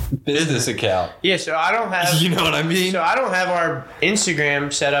business account. Yeah, so I don't have... You know what I mean? So I don't have our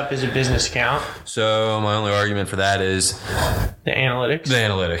Instagram set up as a business account. So my only argument for that is... The analytics. The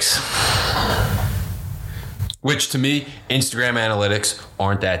analytics. Which to me, Instagram analytics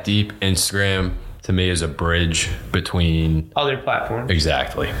aren't that deep. Instagram to me is a bridge between... Other platforms.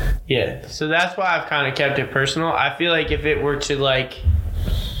 Exactly. Yeah, so that's why I've kind of kept it personal. I feel like if it were to like...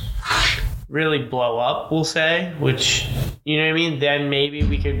 really blow up, we'll say, which, you know what I mean, then maybe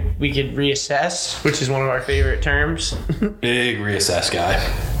we could reassess, which is one of our favorite terms. Big reassess guy.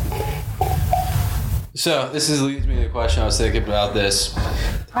 So this leads me to the question I was thinking about this.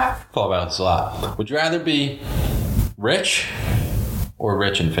 I thought about this a lot. Would you rather be rich or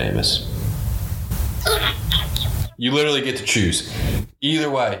rich and famous? You literally get to choose. Either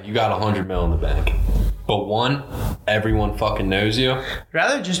way, you got $100 million in the bank. But one, everyone fucking knows you. I'd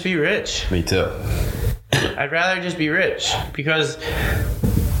rather just be rich. Me too. I'd rather just be rich because,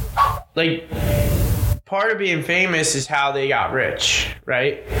 like, part of being famous is how they got rich,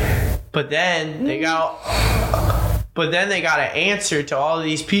 right? But then they got to answer to all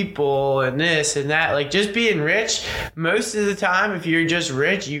these people and this and that. Like, just being rich, most of the time, if you're just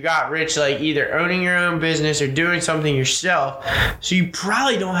rich, you got rich, like, either owning your own business or doing something yourself. So you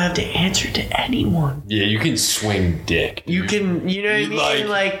probably don't have to answer to anyone. Yeah, you can swing dick. You can, you know what I mean?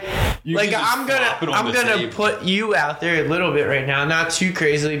 Like I'm gonna put you out there a little bit right now, not too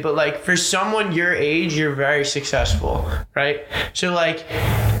crazily, but, like, for someone your age, you're very successful, right? So, like,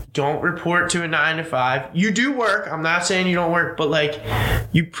 don't report to a 9-to-5. You do work. I'm not saying you don't work, but, like,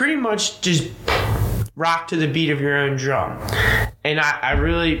 you pretty much just rock to the beat of your own drum. And I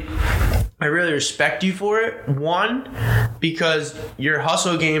really respect you for it. One, because your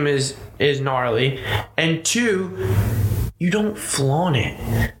hustle game is gnarly. And two, you don't flaunt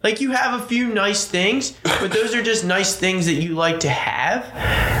it. Like, you have a few nice things, but those are just nice things that you like to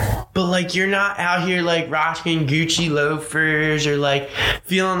have. But, like, you're not out here, like, rocking Gucci loafers or, like,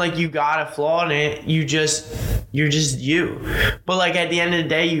 feeling like you gotta flaunt it. You're just you. But, like, at the end of the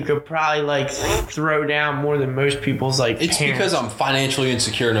day, you could probably, like, throw down more than most people's, like, It's parents. because I'm financially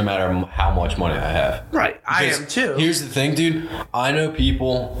insecure no matter how much money I have. Right. I Because am, too. Here's the thing, dude. I know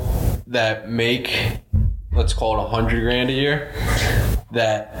people that make, let's call it $100,000 a year,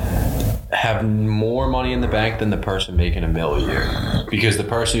 that have more money in the bank than the person making $1 million a year, because the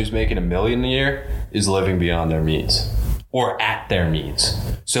person who's making $1 million a year is living beyond their means or at their means.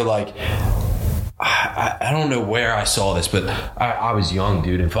 So, like, I don't know where I saw this, but I was young,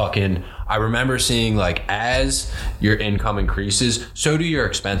 dude, and fucking I remember seeing, like, as your income increases, so do your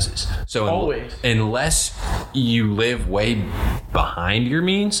expenses. So always, unless you live way behind your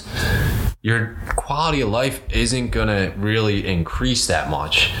means, your quality of life isn't gonna really increase that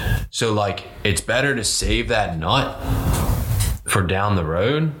much. So, like, it's better to save that nut for down the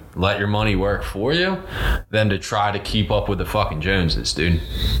road, let your money work for you, than to try to keep up with the fucking Joneses, dude.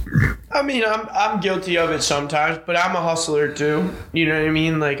 I mean, I'm guilty of it sometimes, but I'm a hustler too. You know what I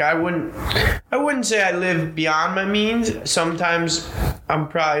mean? Like, I wouldn't say I live beyond my means. Sometimes I'm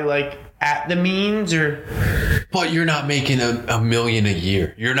probably, like, at the means, or... But you're not making $1 million a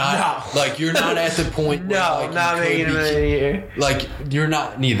year. You're not, like, you're not at the point where, no, like, not making $1 million a year. Like, you're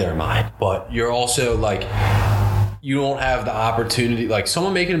not, neither am I, but you're also, like, you don't have the opportunity. Like,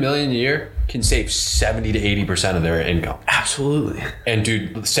 someone making $1 million a year can save 70 to 80% of their income. Absolutely. And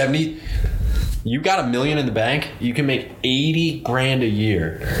dude, 70, you got $1 million in the bank, you can make 80 grand a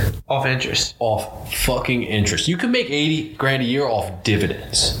year Off interest. off fucking interest. You can make 80 grand a year off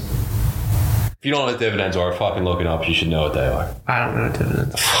dividends. If you don't know what dividends are, fucking look it up. You should know what they are. I don't know what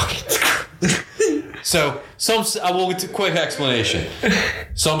dividends. So, I will get a quick explanation.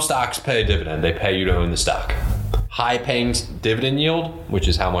 Some stocks pay a dividend. They pay you to own the stock. High paying dividend yield, which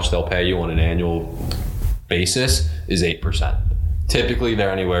is how much they'll pay you on an annual basis, is 8%. Typically,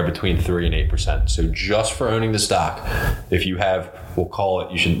 they're anywhere between 3 and 8%. So just for owning the stock, if you have, we'll call it,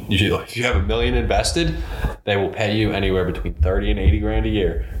 if you have $1 million invested, they will pay you anywhere between 30 and 80 grand a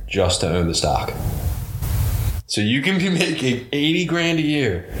year just to own the stock. So you can be making 80 grand a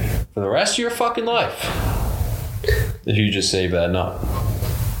year for the rest of your fucking life if you just save that enough.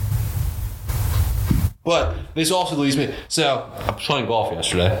 But this also leads me. So I was playing golf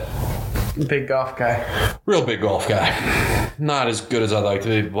yesterday. Big golf guy. Real big golf guy. Not as good as I'd like to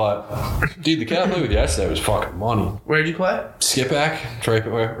be, but dude, the kid I played with yesterday was fucking money. Where'd you play? Skipback,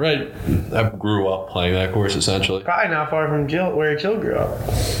 right. I grew up playing that course essentially. Probably not far from where Jill grew up.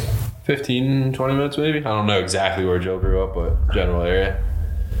 15, 20 minutes maybe. I don't know exactly where Jill grew up, but general area.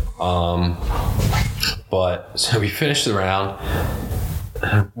 But so we finished the round.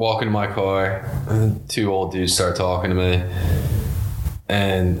 Walk into my car, and 2 old dudes start talking to me,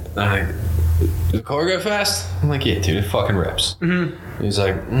 and did the car go fast? I'm like, yeah, dude, it fucking rips. Mm-hmm. He's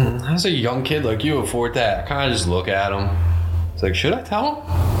like, how's a young kid like you afford that? I kind of just look at him. It's like, should I tell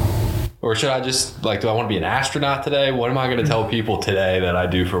him? Or should I just, like, do I want to be an astronaut today? What am I going to tell people today that I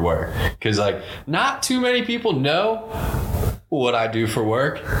do for work? Because, like, not too many people know what I do for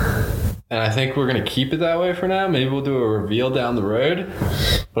work. And I think we're going to keep it that way for now. Maybe we'll do a reveal down the road.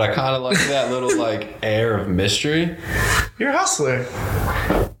 But I kind of like that little, like, air of mystery. You're a hustler.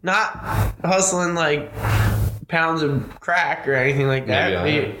 Not hustling, like, pounds of crack or anything like that.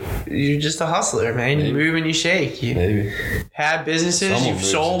 You're just a hustler, man. You move and you shake. You have businesses. You've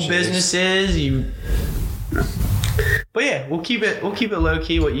sold businesses. But yeah, we'll keep it low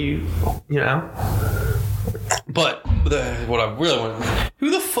key. What you know. But what I really want, who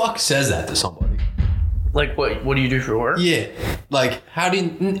the fuck says that to somebody? Like, what do you do for work? Yeah. Like, how do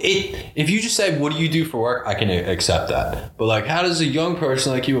you, if you just say, what do you do for work? I can accept that. But, like, how does a young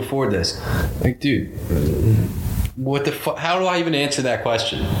person like you afford this? Like, dude, what the fuck? How do I even answer that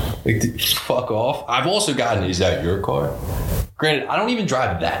question? Like, dude, fuck off. I've also gotten, is that your car? Granted, I don't even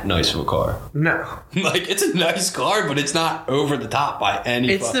drive that nice of a car. No. Like, it's a nice car, but it's not over the top by any.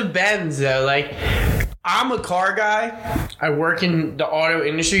 It's the Benz, though. Like, I'm a car guy. I work in the auto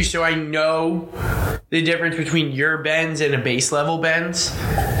industry, so I know the difference between your Benz and a base level Benz.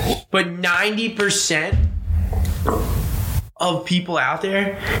 But 90% of people out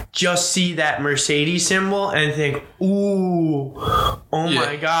there just see that Mercedes symbol and think, ooh,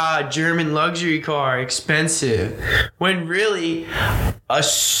 my God, German luxury car, expensive. When really, a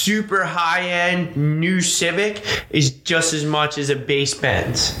super high-end new Civic is just as much as a base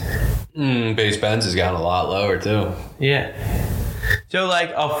Benz. Base Benz has gotten a lot lower, too. Yeah. So,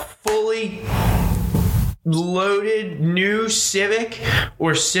 like, a fully loaded new Civic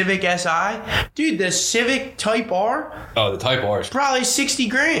or Civic Si, dude, the Civic Type R. Oh, the Type R is probably 60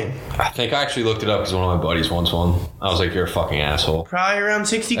 grand. I think I actually looked it up because one of my buddies wants one. I was like, you're a fucking asshole. Probably around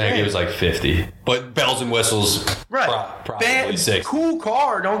 60 grand. I think it was like 50. But bells and whistles, right? Probably 60. Cool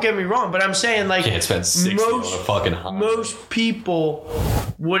car, don't get me wrong, but I'm saying, like, can't spend 60 on a fucking Honda. Most people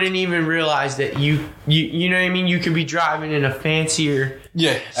wouldn't even realize that you know what I mean? You could be driving in a fancier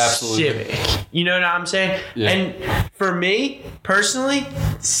absolutely. Civic. You know what I'm saying? Yeah. And for me, personally,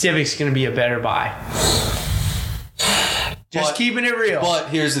 Civic's going to be a better buy. Just keeping it real. But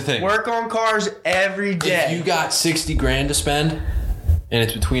here's the thing. Work on cars every day. If you got 60 grand to spend, and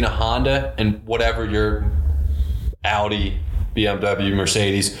it's between a Honda and whatever your Audi, BMW,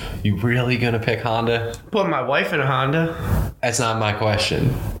 Mercedes, you really going to pick Honda? Put my wife in a Honda. That's not my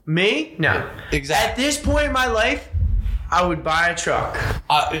question. Me? No. Exactly. At this point in my life, I would buy a truck.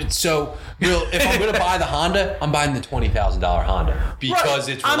 So, if I'm going to buy the Honda, I'm buying the $20,000 Honda because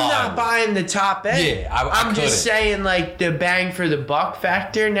it's reliable. I'm not buying the top end. Yeah, I'm just saying, like, the bang for the buck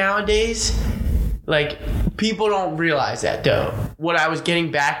factor nowadays. Like, people don't realize that, though. What I was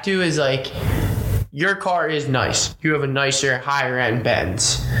getting back to is, like, your car is nice. You have a nicer, higher end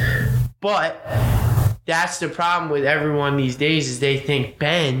Benz. But that's the problem with everyone these days is they think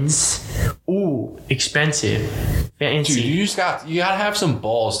Benz, ooh, expensive, fancy. Dude, you gotta have some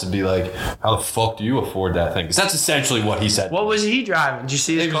balls to be like, how the fuck do you afford that thing? Because that's essentially what he said. What was he driving? Did you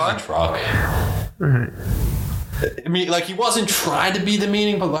see his car? It was a truck. Right. I mean, like, he wasn't trying to be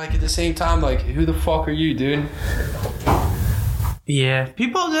demeaning, but, like, at the same time, like, who the fuck are you, dude? Yeah,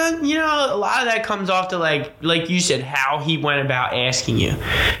 people, you know, a lot of that comes off to, like you said, how he went about asking you.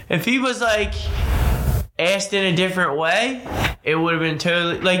 If he was, like, asked in a different way, it would have been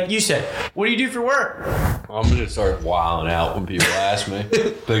totally, like you said, what do you do for work? I'm going to start wilding out when people ask me.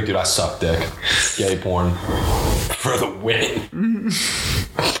 Like, dude, I suck dick. Gay porn. For the win.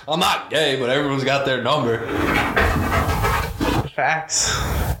 I'm not gay, but everyone's got their number. Facts.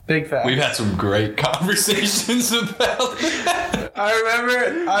 Big facts. We've had some great conversations about that. I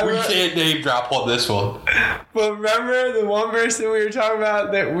remember. We can't name drop on this one. But remember the one person we were talking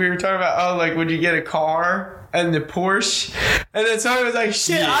about, oh, like, would you get a car? And the Porsche. And then someone was like,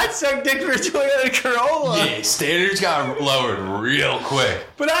 shit, yeah. I'd suck dick for a Toyota Corolla. Yeah, standards got lowered real quick.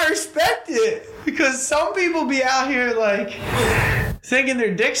 But I respect it. Because some people be out here, like, thinking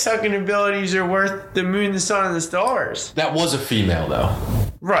their dick sucking abilities are worth the moon, the sun, and the stars. That was a female, though.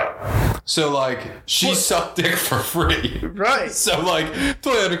 Right. So, like, she sucked dick for free. Right. So, like,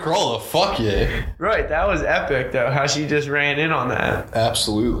 Toyota Corolla, fuck yeah. Right. That was epic, though, how she just ran in on that.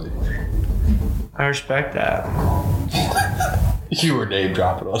 Absolutely. I respect that. You were name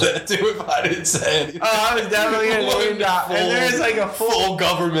dropping on that too if I didn't say anything. Oh, I was definitely going to name drop. And there's like a full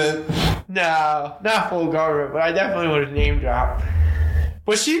government. No, not full government, but I definitely would have name dropped.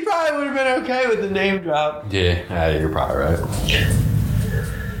 But she probably would have been okay with the name drop. Yeah, you're probably right.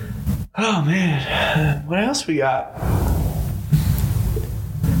 Oh, man. What else we got?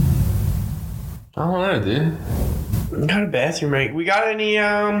 I don't know, dude. We got a bathroom break. We got any,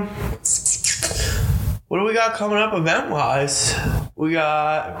 what do we got coming up event-wise? We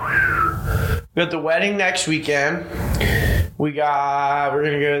got the wedding next weekend. We're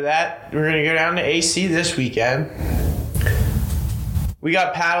gonna go to that. We're gonna go down to AC this weekend. We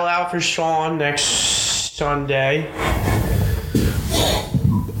got paddle out for Sean next Sunday.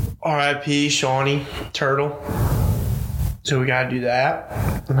 R.I.P. Shawnee Turtle. So we gotta do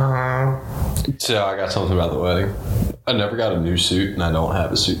that. So I got something about the wedding. I never got a new suit, and I don't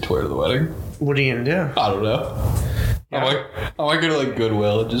have a suit to wear to the wedding. What are you gonna do? I don't know. Yeah. I might go to like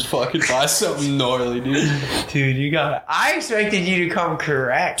Goodwill and just fucking buy something gnarly, dude. Dude, you got it. I expected you to come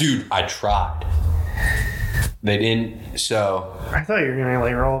correct. Dude, I tried. They didn't, so... I thought you were gonna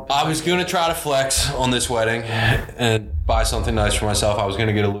like roll... I was gonna try to flex on this wedding and buy something nice for myself. I was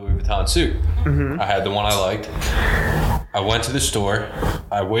gonna get a Louis Vuitton suit. Mm-hmm. I had the one I liked. I went to the store.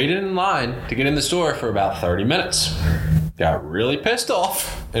 I waited in line to get in the store for about 30 minutes. Got really pissed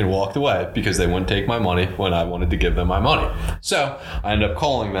off and walked away because they wouldn't take my money when I wanted to give them my money. So I ended up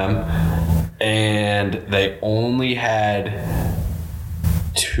calling them, and they only had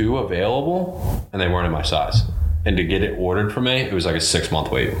 2 available, and they weren't in my size. And to get it ordered for me, it was like a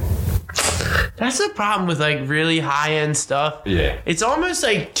 6-month wait. That's the problem with like really high end stuff. Yeah. It's almost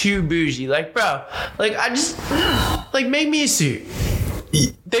like too bougie. Like, bro, like I just like make me a suit.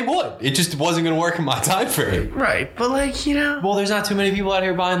 They would. It just wasn't going to work in my time frame. Right. But like, you know. Well, there's not too many people out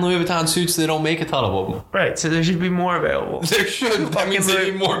here buying Louis Vuitton suits. They don't make a ton of them. Right. So there should be more available. There should. That means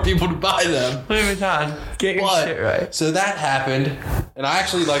they need more people to buy them. Louis Vuitton. Get your shit right. So that happened. And I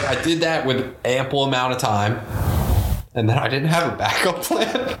actually, like, I did that with ample amount of time. And then I didn't have a backup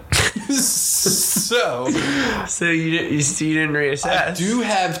plan. So you didn't reassess. I do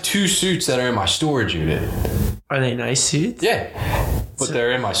have 2 suits that are in my storage unit. Are they nice suits? Yeah. But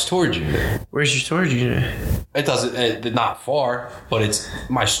they're in my storage unit. Where's your storage unit? It doesn't, not far, but it's,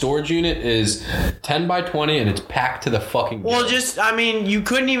 my storage unit is 10 by 20 and it's packed to the fucking Well, you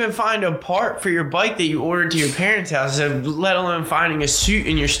couldn't even find a part for your bike that you ordered to your parents' house, let alone finding a suit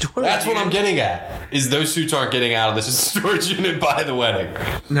in your storage That's unit. what I'm getting at, is those suits aren't getting out of this storage unit by the wedding.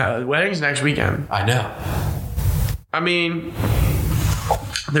 No, the wedding's next weekend. I know. I mean,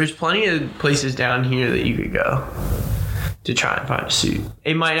 there's plenty of places down here that you could go to try and find a suit.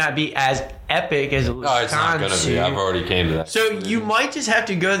 It might not be as epic as a Louis Vuitton it's not going to be. I've already came to that. So you might just have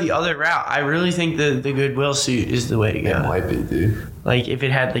to go the other route. I really think the Goodwill suit is the way to go. It might be, dude. Like if it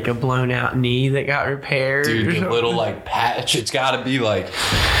had like a blown out knee that got repaired. Dude, a little like patch. It's got to be like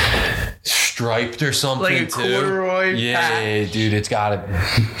striped or something, like a corduroy patch. Dude, it's got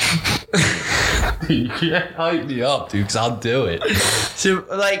to You can't hype me up, dude, because I'll do it. So,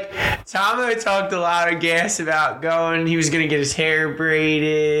 like, Tomo talked a lot of gas about going. He was going to get his hair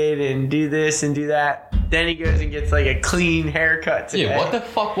braided and do this and do that. Then he goes and gets, like, a clean haircut today. Yeah, what the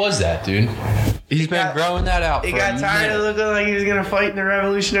fuck was that, dude? He's been growing that out He got tired of looking like he was going to fight in the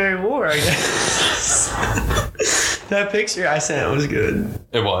Revolutionary War, I guess. That picture I sent was good.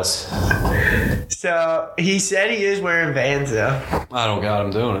 It was. So he said he is wearing Vans though. I don't got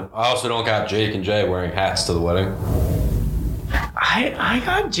him doing it. I also don't got Jake and Jay wearing hats to the wedding. I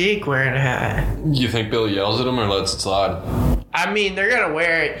got Jake wearing a hat. You think Billy yells at him or lets it slide? I mean, they're going to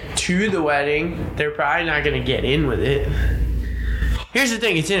wear it to the wedding. They're probably not going to get in with it. Here's the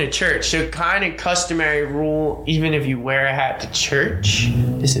thing. It's in a church. So kind of customary rule, even if you wear a hat to church,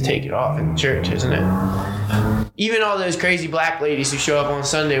 is to take it off in church, isn't it? Even all those crazy black ladies who show up on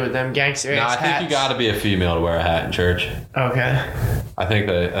Sunday with them gangster ass hats. I think you got to be a female to wear a hat in church. Okay. I think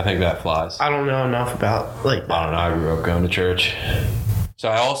that flies. I don't know enough about like. I don't know. I grew up going to church, so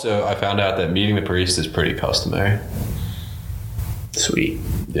I found out that meeting the priest is pretty customary. Sweet.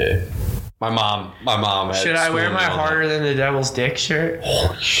 Yeah. My mom. Should I wear my harder than the devil's dick shirt?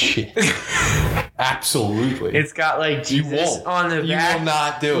 Holy shit. Absolutely. It's got like Jesus on the back. You will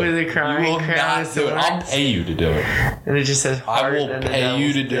not do it. With a crying you will crown not do it. I'll pay you to do it. And it just says I will pay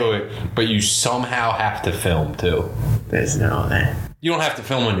you to do it, but you somehow have to film too. There's no way. You don't have to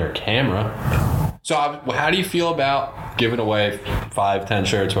film on your camera. So how do you feel about giving away 5-10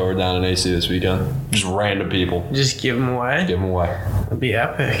 shirts while we're down in AC this weekend? Just random people. Just give them away? Give them away. It'd be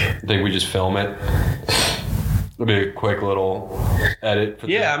epic. I think we just film it. It'll be a quick little edit. For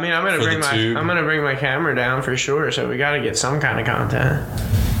I mean, I'm gonna bring my camera down for sure. So we got to get some kind of content.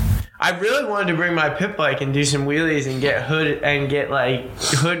 I really wanted to bring my pit bike and do some wheelies and get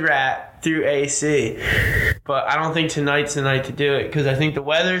hood wrap through AC, but I don't think tonight's the night to do it because I think the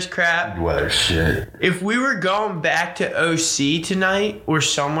weather's crap. The weather's shit. If we were going back to OC tonight or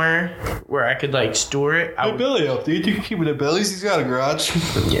somewhere where I could like store it, I would... Billy up, dude. You can keep it at Billy's. He's got a garage.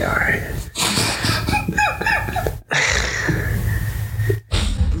 Yeah, all right.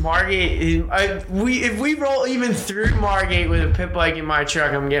 Margate, if we roll even through Margate with a pit bike in my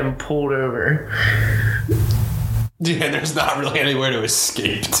truck, I'm getting pulled over. Yeah, there's not really anywhere to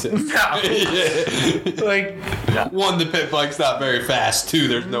escape to. No. Yeah. Like, one, the pit bike's not very fast. Two,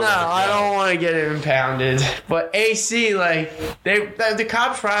 there's no. No, I don't want to get it impounded. But AC, like, the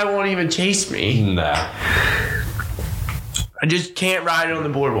cops probably won't even chase me. Nah. I just can't ride it on the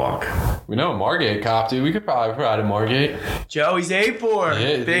boardwalk. We know a Margate cop, dude. We could probably ride a Margate. Joey's A4.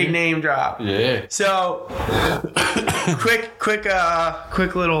 Yeah, big dude. name drop. Yeah. So,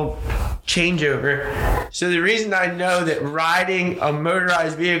 quick little changeover. So the reason I know that riding a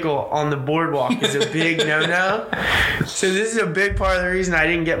motorized vehicle on the boardwalk is a big no-no. So this is a big part of the reason I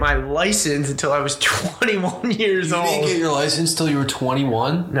didn't get my license until I was 21 years old. You didn't get your license till you were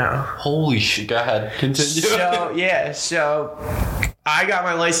 21? No. Holy shit. Go ahead. Continue. So I got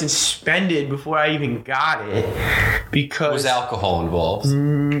my license suspended before I even got it because... Was alcohol involved?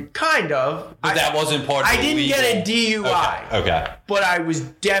 Kind of. But that wasn't part of the I didn't legal... get a DUI. Okay. But I was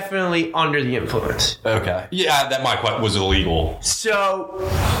definitely under the influence. Okay. Yeah, that was illegal. So,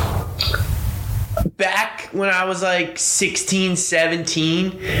 back when I was like 16,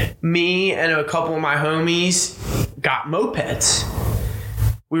 17, me and a couple of my homies got mopeds.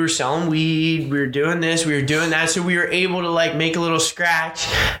 We were selling weed, we were doing this, we were doing that, so we were able to like make a little scratch,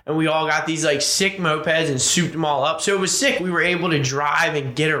 and we all got these like sick mopeds and souped them all up. So it was sick. We were able to drive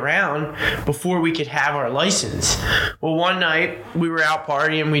and get around before we could have our license. Well, one night we were out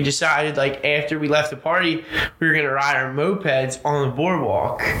partying, we decided like after we left the party, we were gonna ride our mopeds on the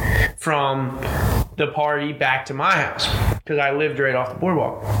boardwalk from the party back to my house because I lived right off the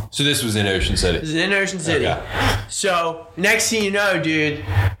boardwalk. So this was in Ocean City? This is in Ocean City. Okay. So next thing you know, dude,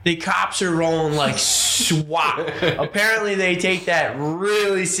 the cops are rolling like SWAT. Apparently they take that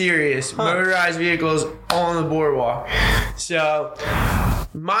really serious. Motorized vehicles on the boardwalk. So,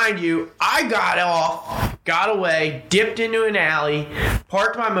 mind you, I got off, got away, dipped into an alley,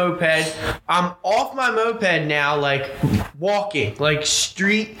 parked my moped. I'm off my moped now, like walking, like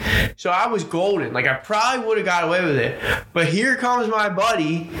street. So I was golden. Like I probably would have got away with it. But here comes my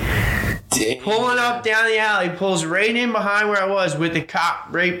buddy. Damn. Pulling up down the alley, pulls right in behind where I was with the cop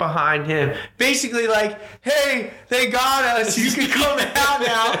right behind him. Basically like, hey, they got us. You can come out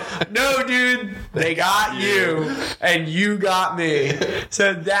now. No, dude, they got you. And you got me.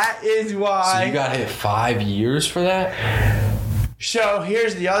 So that is why. So you got hit 5 years for that? So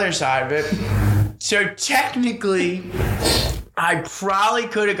here's the other side of it. So technically, I probably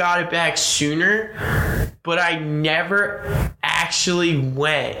could have got it back sooner, but I never actually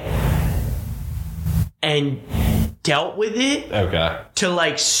went and dealt with it to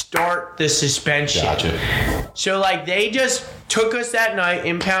like start the suspension. Gotcha. So like they just took us that night,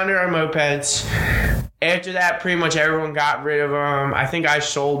 impounded our mopeds. After that, pretty much everyone got rid of them. I think I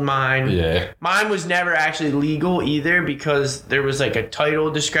sold mine. Yeah. Mine was never actually legal either because there was like a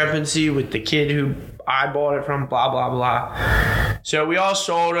title discrepancy with the kid who I bought it from, blah, blah, blah. So we all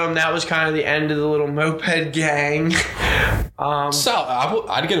sold them. That was kind of the end of the little moped gang.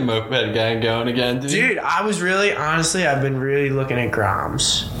 I'd get a moped gang going again, dude. Dude, I've been really looking at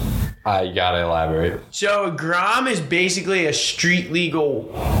Groms. You gotta elaborate. So a Grom is basically a street legal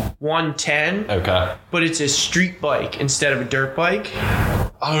 110. Okay. But it's a street bike instead of a dirt bike.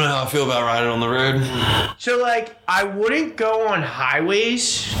 I don't know how I feel about riding on the road. So, like, I wouldn't go on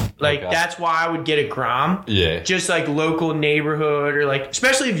highways. Like, that's why I would get a Grom. Yeah. Just, like, local neighborhood or, like,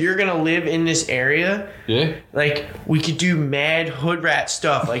 especially if you're going to live in this area. Yeah. Like, we could do mad hood rat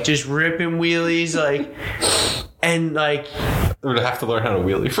stuff. Like, just ripping wheelies, like, and, like... We'd have to learn how to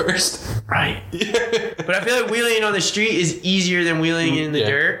wheelie first. Right. Yeah. But I feel like wheeling on the street is easier than wheeling in the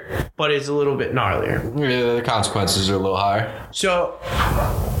dirt, but it's a little bit gnarlier. Yeah, the consequences are a little higher. So,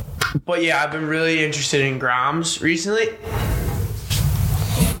 but yeah, I've been really interested in Groms recently.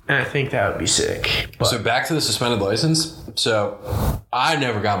 And I think that would be sick. But. So back to the suspended license. So I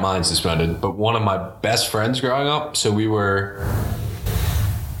never got mine suspended, but one of my best friends growing up, so we were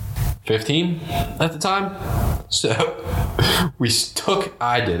 15 at the time. So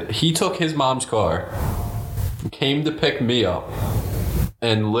he took his mom's car, came to pick me up,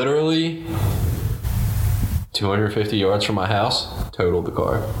 and literally 250 yards from my house, totaled the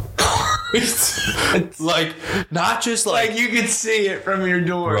car. Like, not just like you could see it from your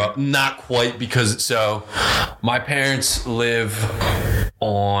door. Bro, not quite, because so my parents live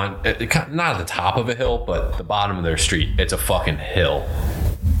on, not at the top of a hill, but the bottom of their street. It's a fucking hill.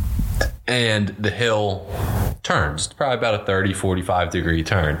 And the hill turns. It's probably about a 30, 45 degree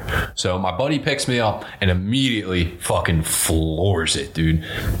turn. So my buddy picks me up and immediately fucking floors it, dude.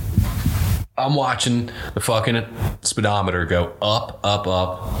 I'm watching the fucking speedometer go up, up,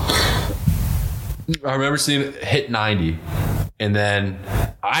 up. I remember seeing it hit 90. And then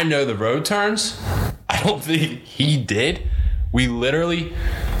I know the road turns. I don't think he did. We literally...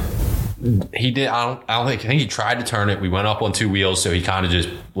 He did. I think he tried to turn it. We went up on two wheels, so he kind of just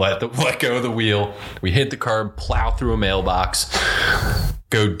let go of the wheel. We hit the curb, plow through a mailbox,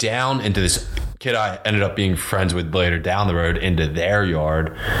 go down into this kid I ended up being friends with later down the road into their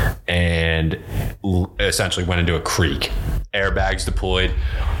yard, and essentially went into a creek. Airbags deployed.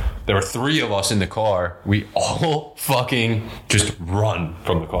 There were 3 of us in the car. We all fucking just run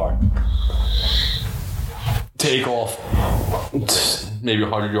from the car. Take off maybe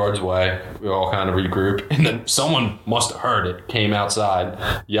 100 yards away. We all kind of regroup, and then someone must have heard it, came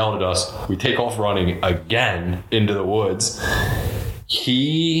outside, yelled at us. We take off running again into the woods.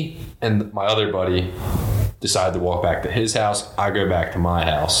 He and my other buddy decide to walk back to his house. I go back to my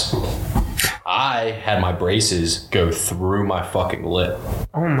house. I had my braces go through my fucking lip.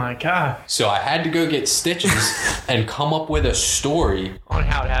 Oh my God. So I had to go get stitches and come up with a story on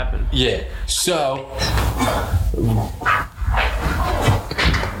how it happened. Yeah. So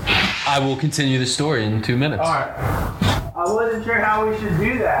I will continue the story in 2 minutes. All right. I wasn't sure how we should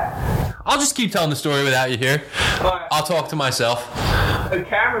do that. I'll just keep telling the story without you here. All right. I'll talk to myself. The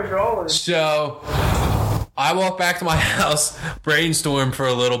camera's rolling. So I walk back to my house, brainstorm for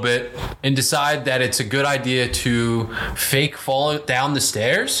a little bit, and decide that it's a good idea to fake fall down the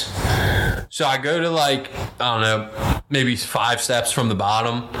stairs. So I go to, like, I don't know, maybe 5 steps from the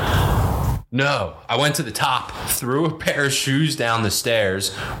bottom. No, I went to the top, threw a pair of shoes down the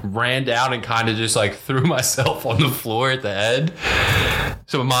stairs, ran down and kind of just like threw myself on the floor at the end.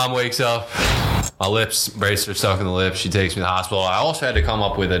 So my mom wakes up, my braces are stuck in the lips. She takes me to the hospital. I also had to come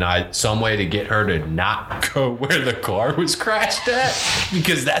up with some way to get her to not go where the car was crashed at,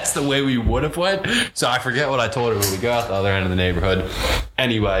 because that's the way we would have went. So I forget what I told her when we go out the other end of the neighborhood.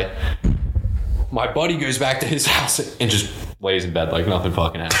 Anyway, my buddy goes back to his house and just lays in bed like nothing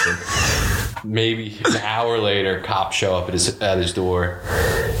fucking happened. Maybe an hour later, cops show up at his door.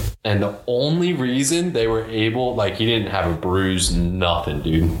 And the only reason they were able, like, he didn't have a bruise, nothing,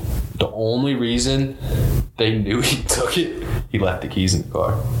 dude. The only reason they knew he took it, he left the keys in the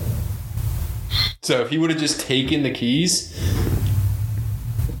car. So if he would have just taken the keys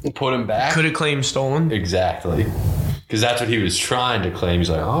and put them back, could have claimed stolen. Exactly. Because that's what he was trying to claim. He's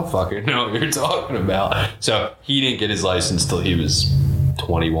like, oh, fucking know what you're talking about. So he didn't get his license till he was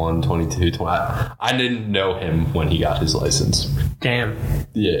 21, 22, 20. I didn't know him when he got his license. Damn.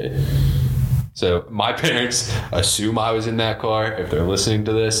 Yeah. So my parents assume I was in that car. If they're listening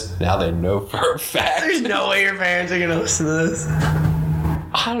to this, now they know for a fact. There's no way your parents are going to listen to this.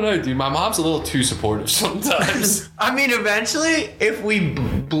 I don't know, dude. My mom's a little too supportive sometimes. I mean, eventually, if we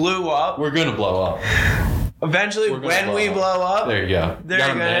blew up... We're going to blow up. Eventually, when we blow up, there you go. You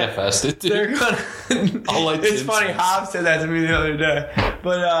gotta manifest it, dude. They're gonna. It's funny. Hobbs said that to me the other day,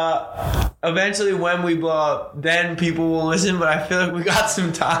 but eventually when we blow up, then people will listen, but I feel like we got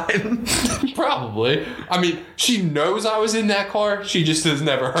some time. Probably. I mean, she knows I was in that car. She just has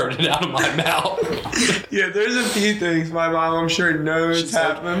never heard it out of my mouth. Yeah, there's a few things my mom, I'm sure, knows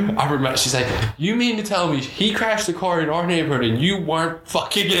happened. I remember, she's like, you mean to tell me he crashed the car in our neighborhood and you weren't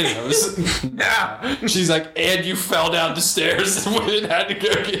fucking in it? I was nah. She's like, and you fell down the stairs and had to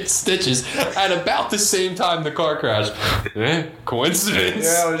go get stitches at about the same time the car crashed. Coincidence.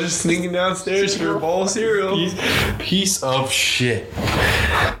 Yeah, I was just sneaking downstairs for a bowl of cereal. Piece of shit.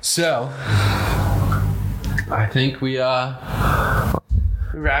 So, I think we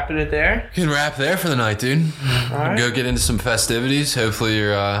wrapping it there. can wrap there for the night, dude. Right. Go get into some festivities. Hopefully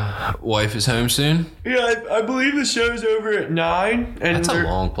your wife is home soon. Yeah, I believe the show's over at 9. And That's a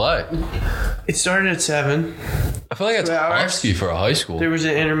long play. It started at 7. I feel like that's husky for a high school. There was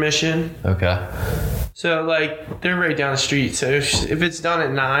an intermission. Okay. So, like, they're right down the street. So, if it's done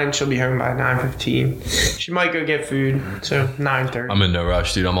at 9, she'll be home by 9:15. She might go get food. So, 9:30. I'm in no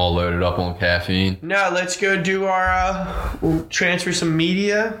rush, dude. I'm all loaded up on caffeine. No, let's go do our, we'll transfer some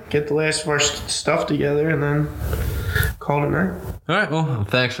media, get the last of our stuff together, and then call it a night. All right, well,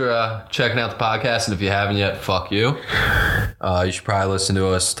 thanks for checking out the podcast. And if you haven't yet, fuck you. You should probably listen to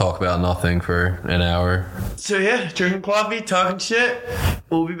us talk about nothing for an hour. So, yeah, drinking coffee, talking shit.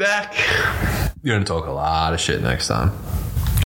 We'll be back. You're going to talk a lot of shit next time.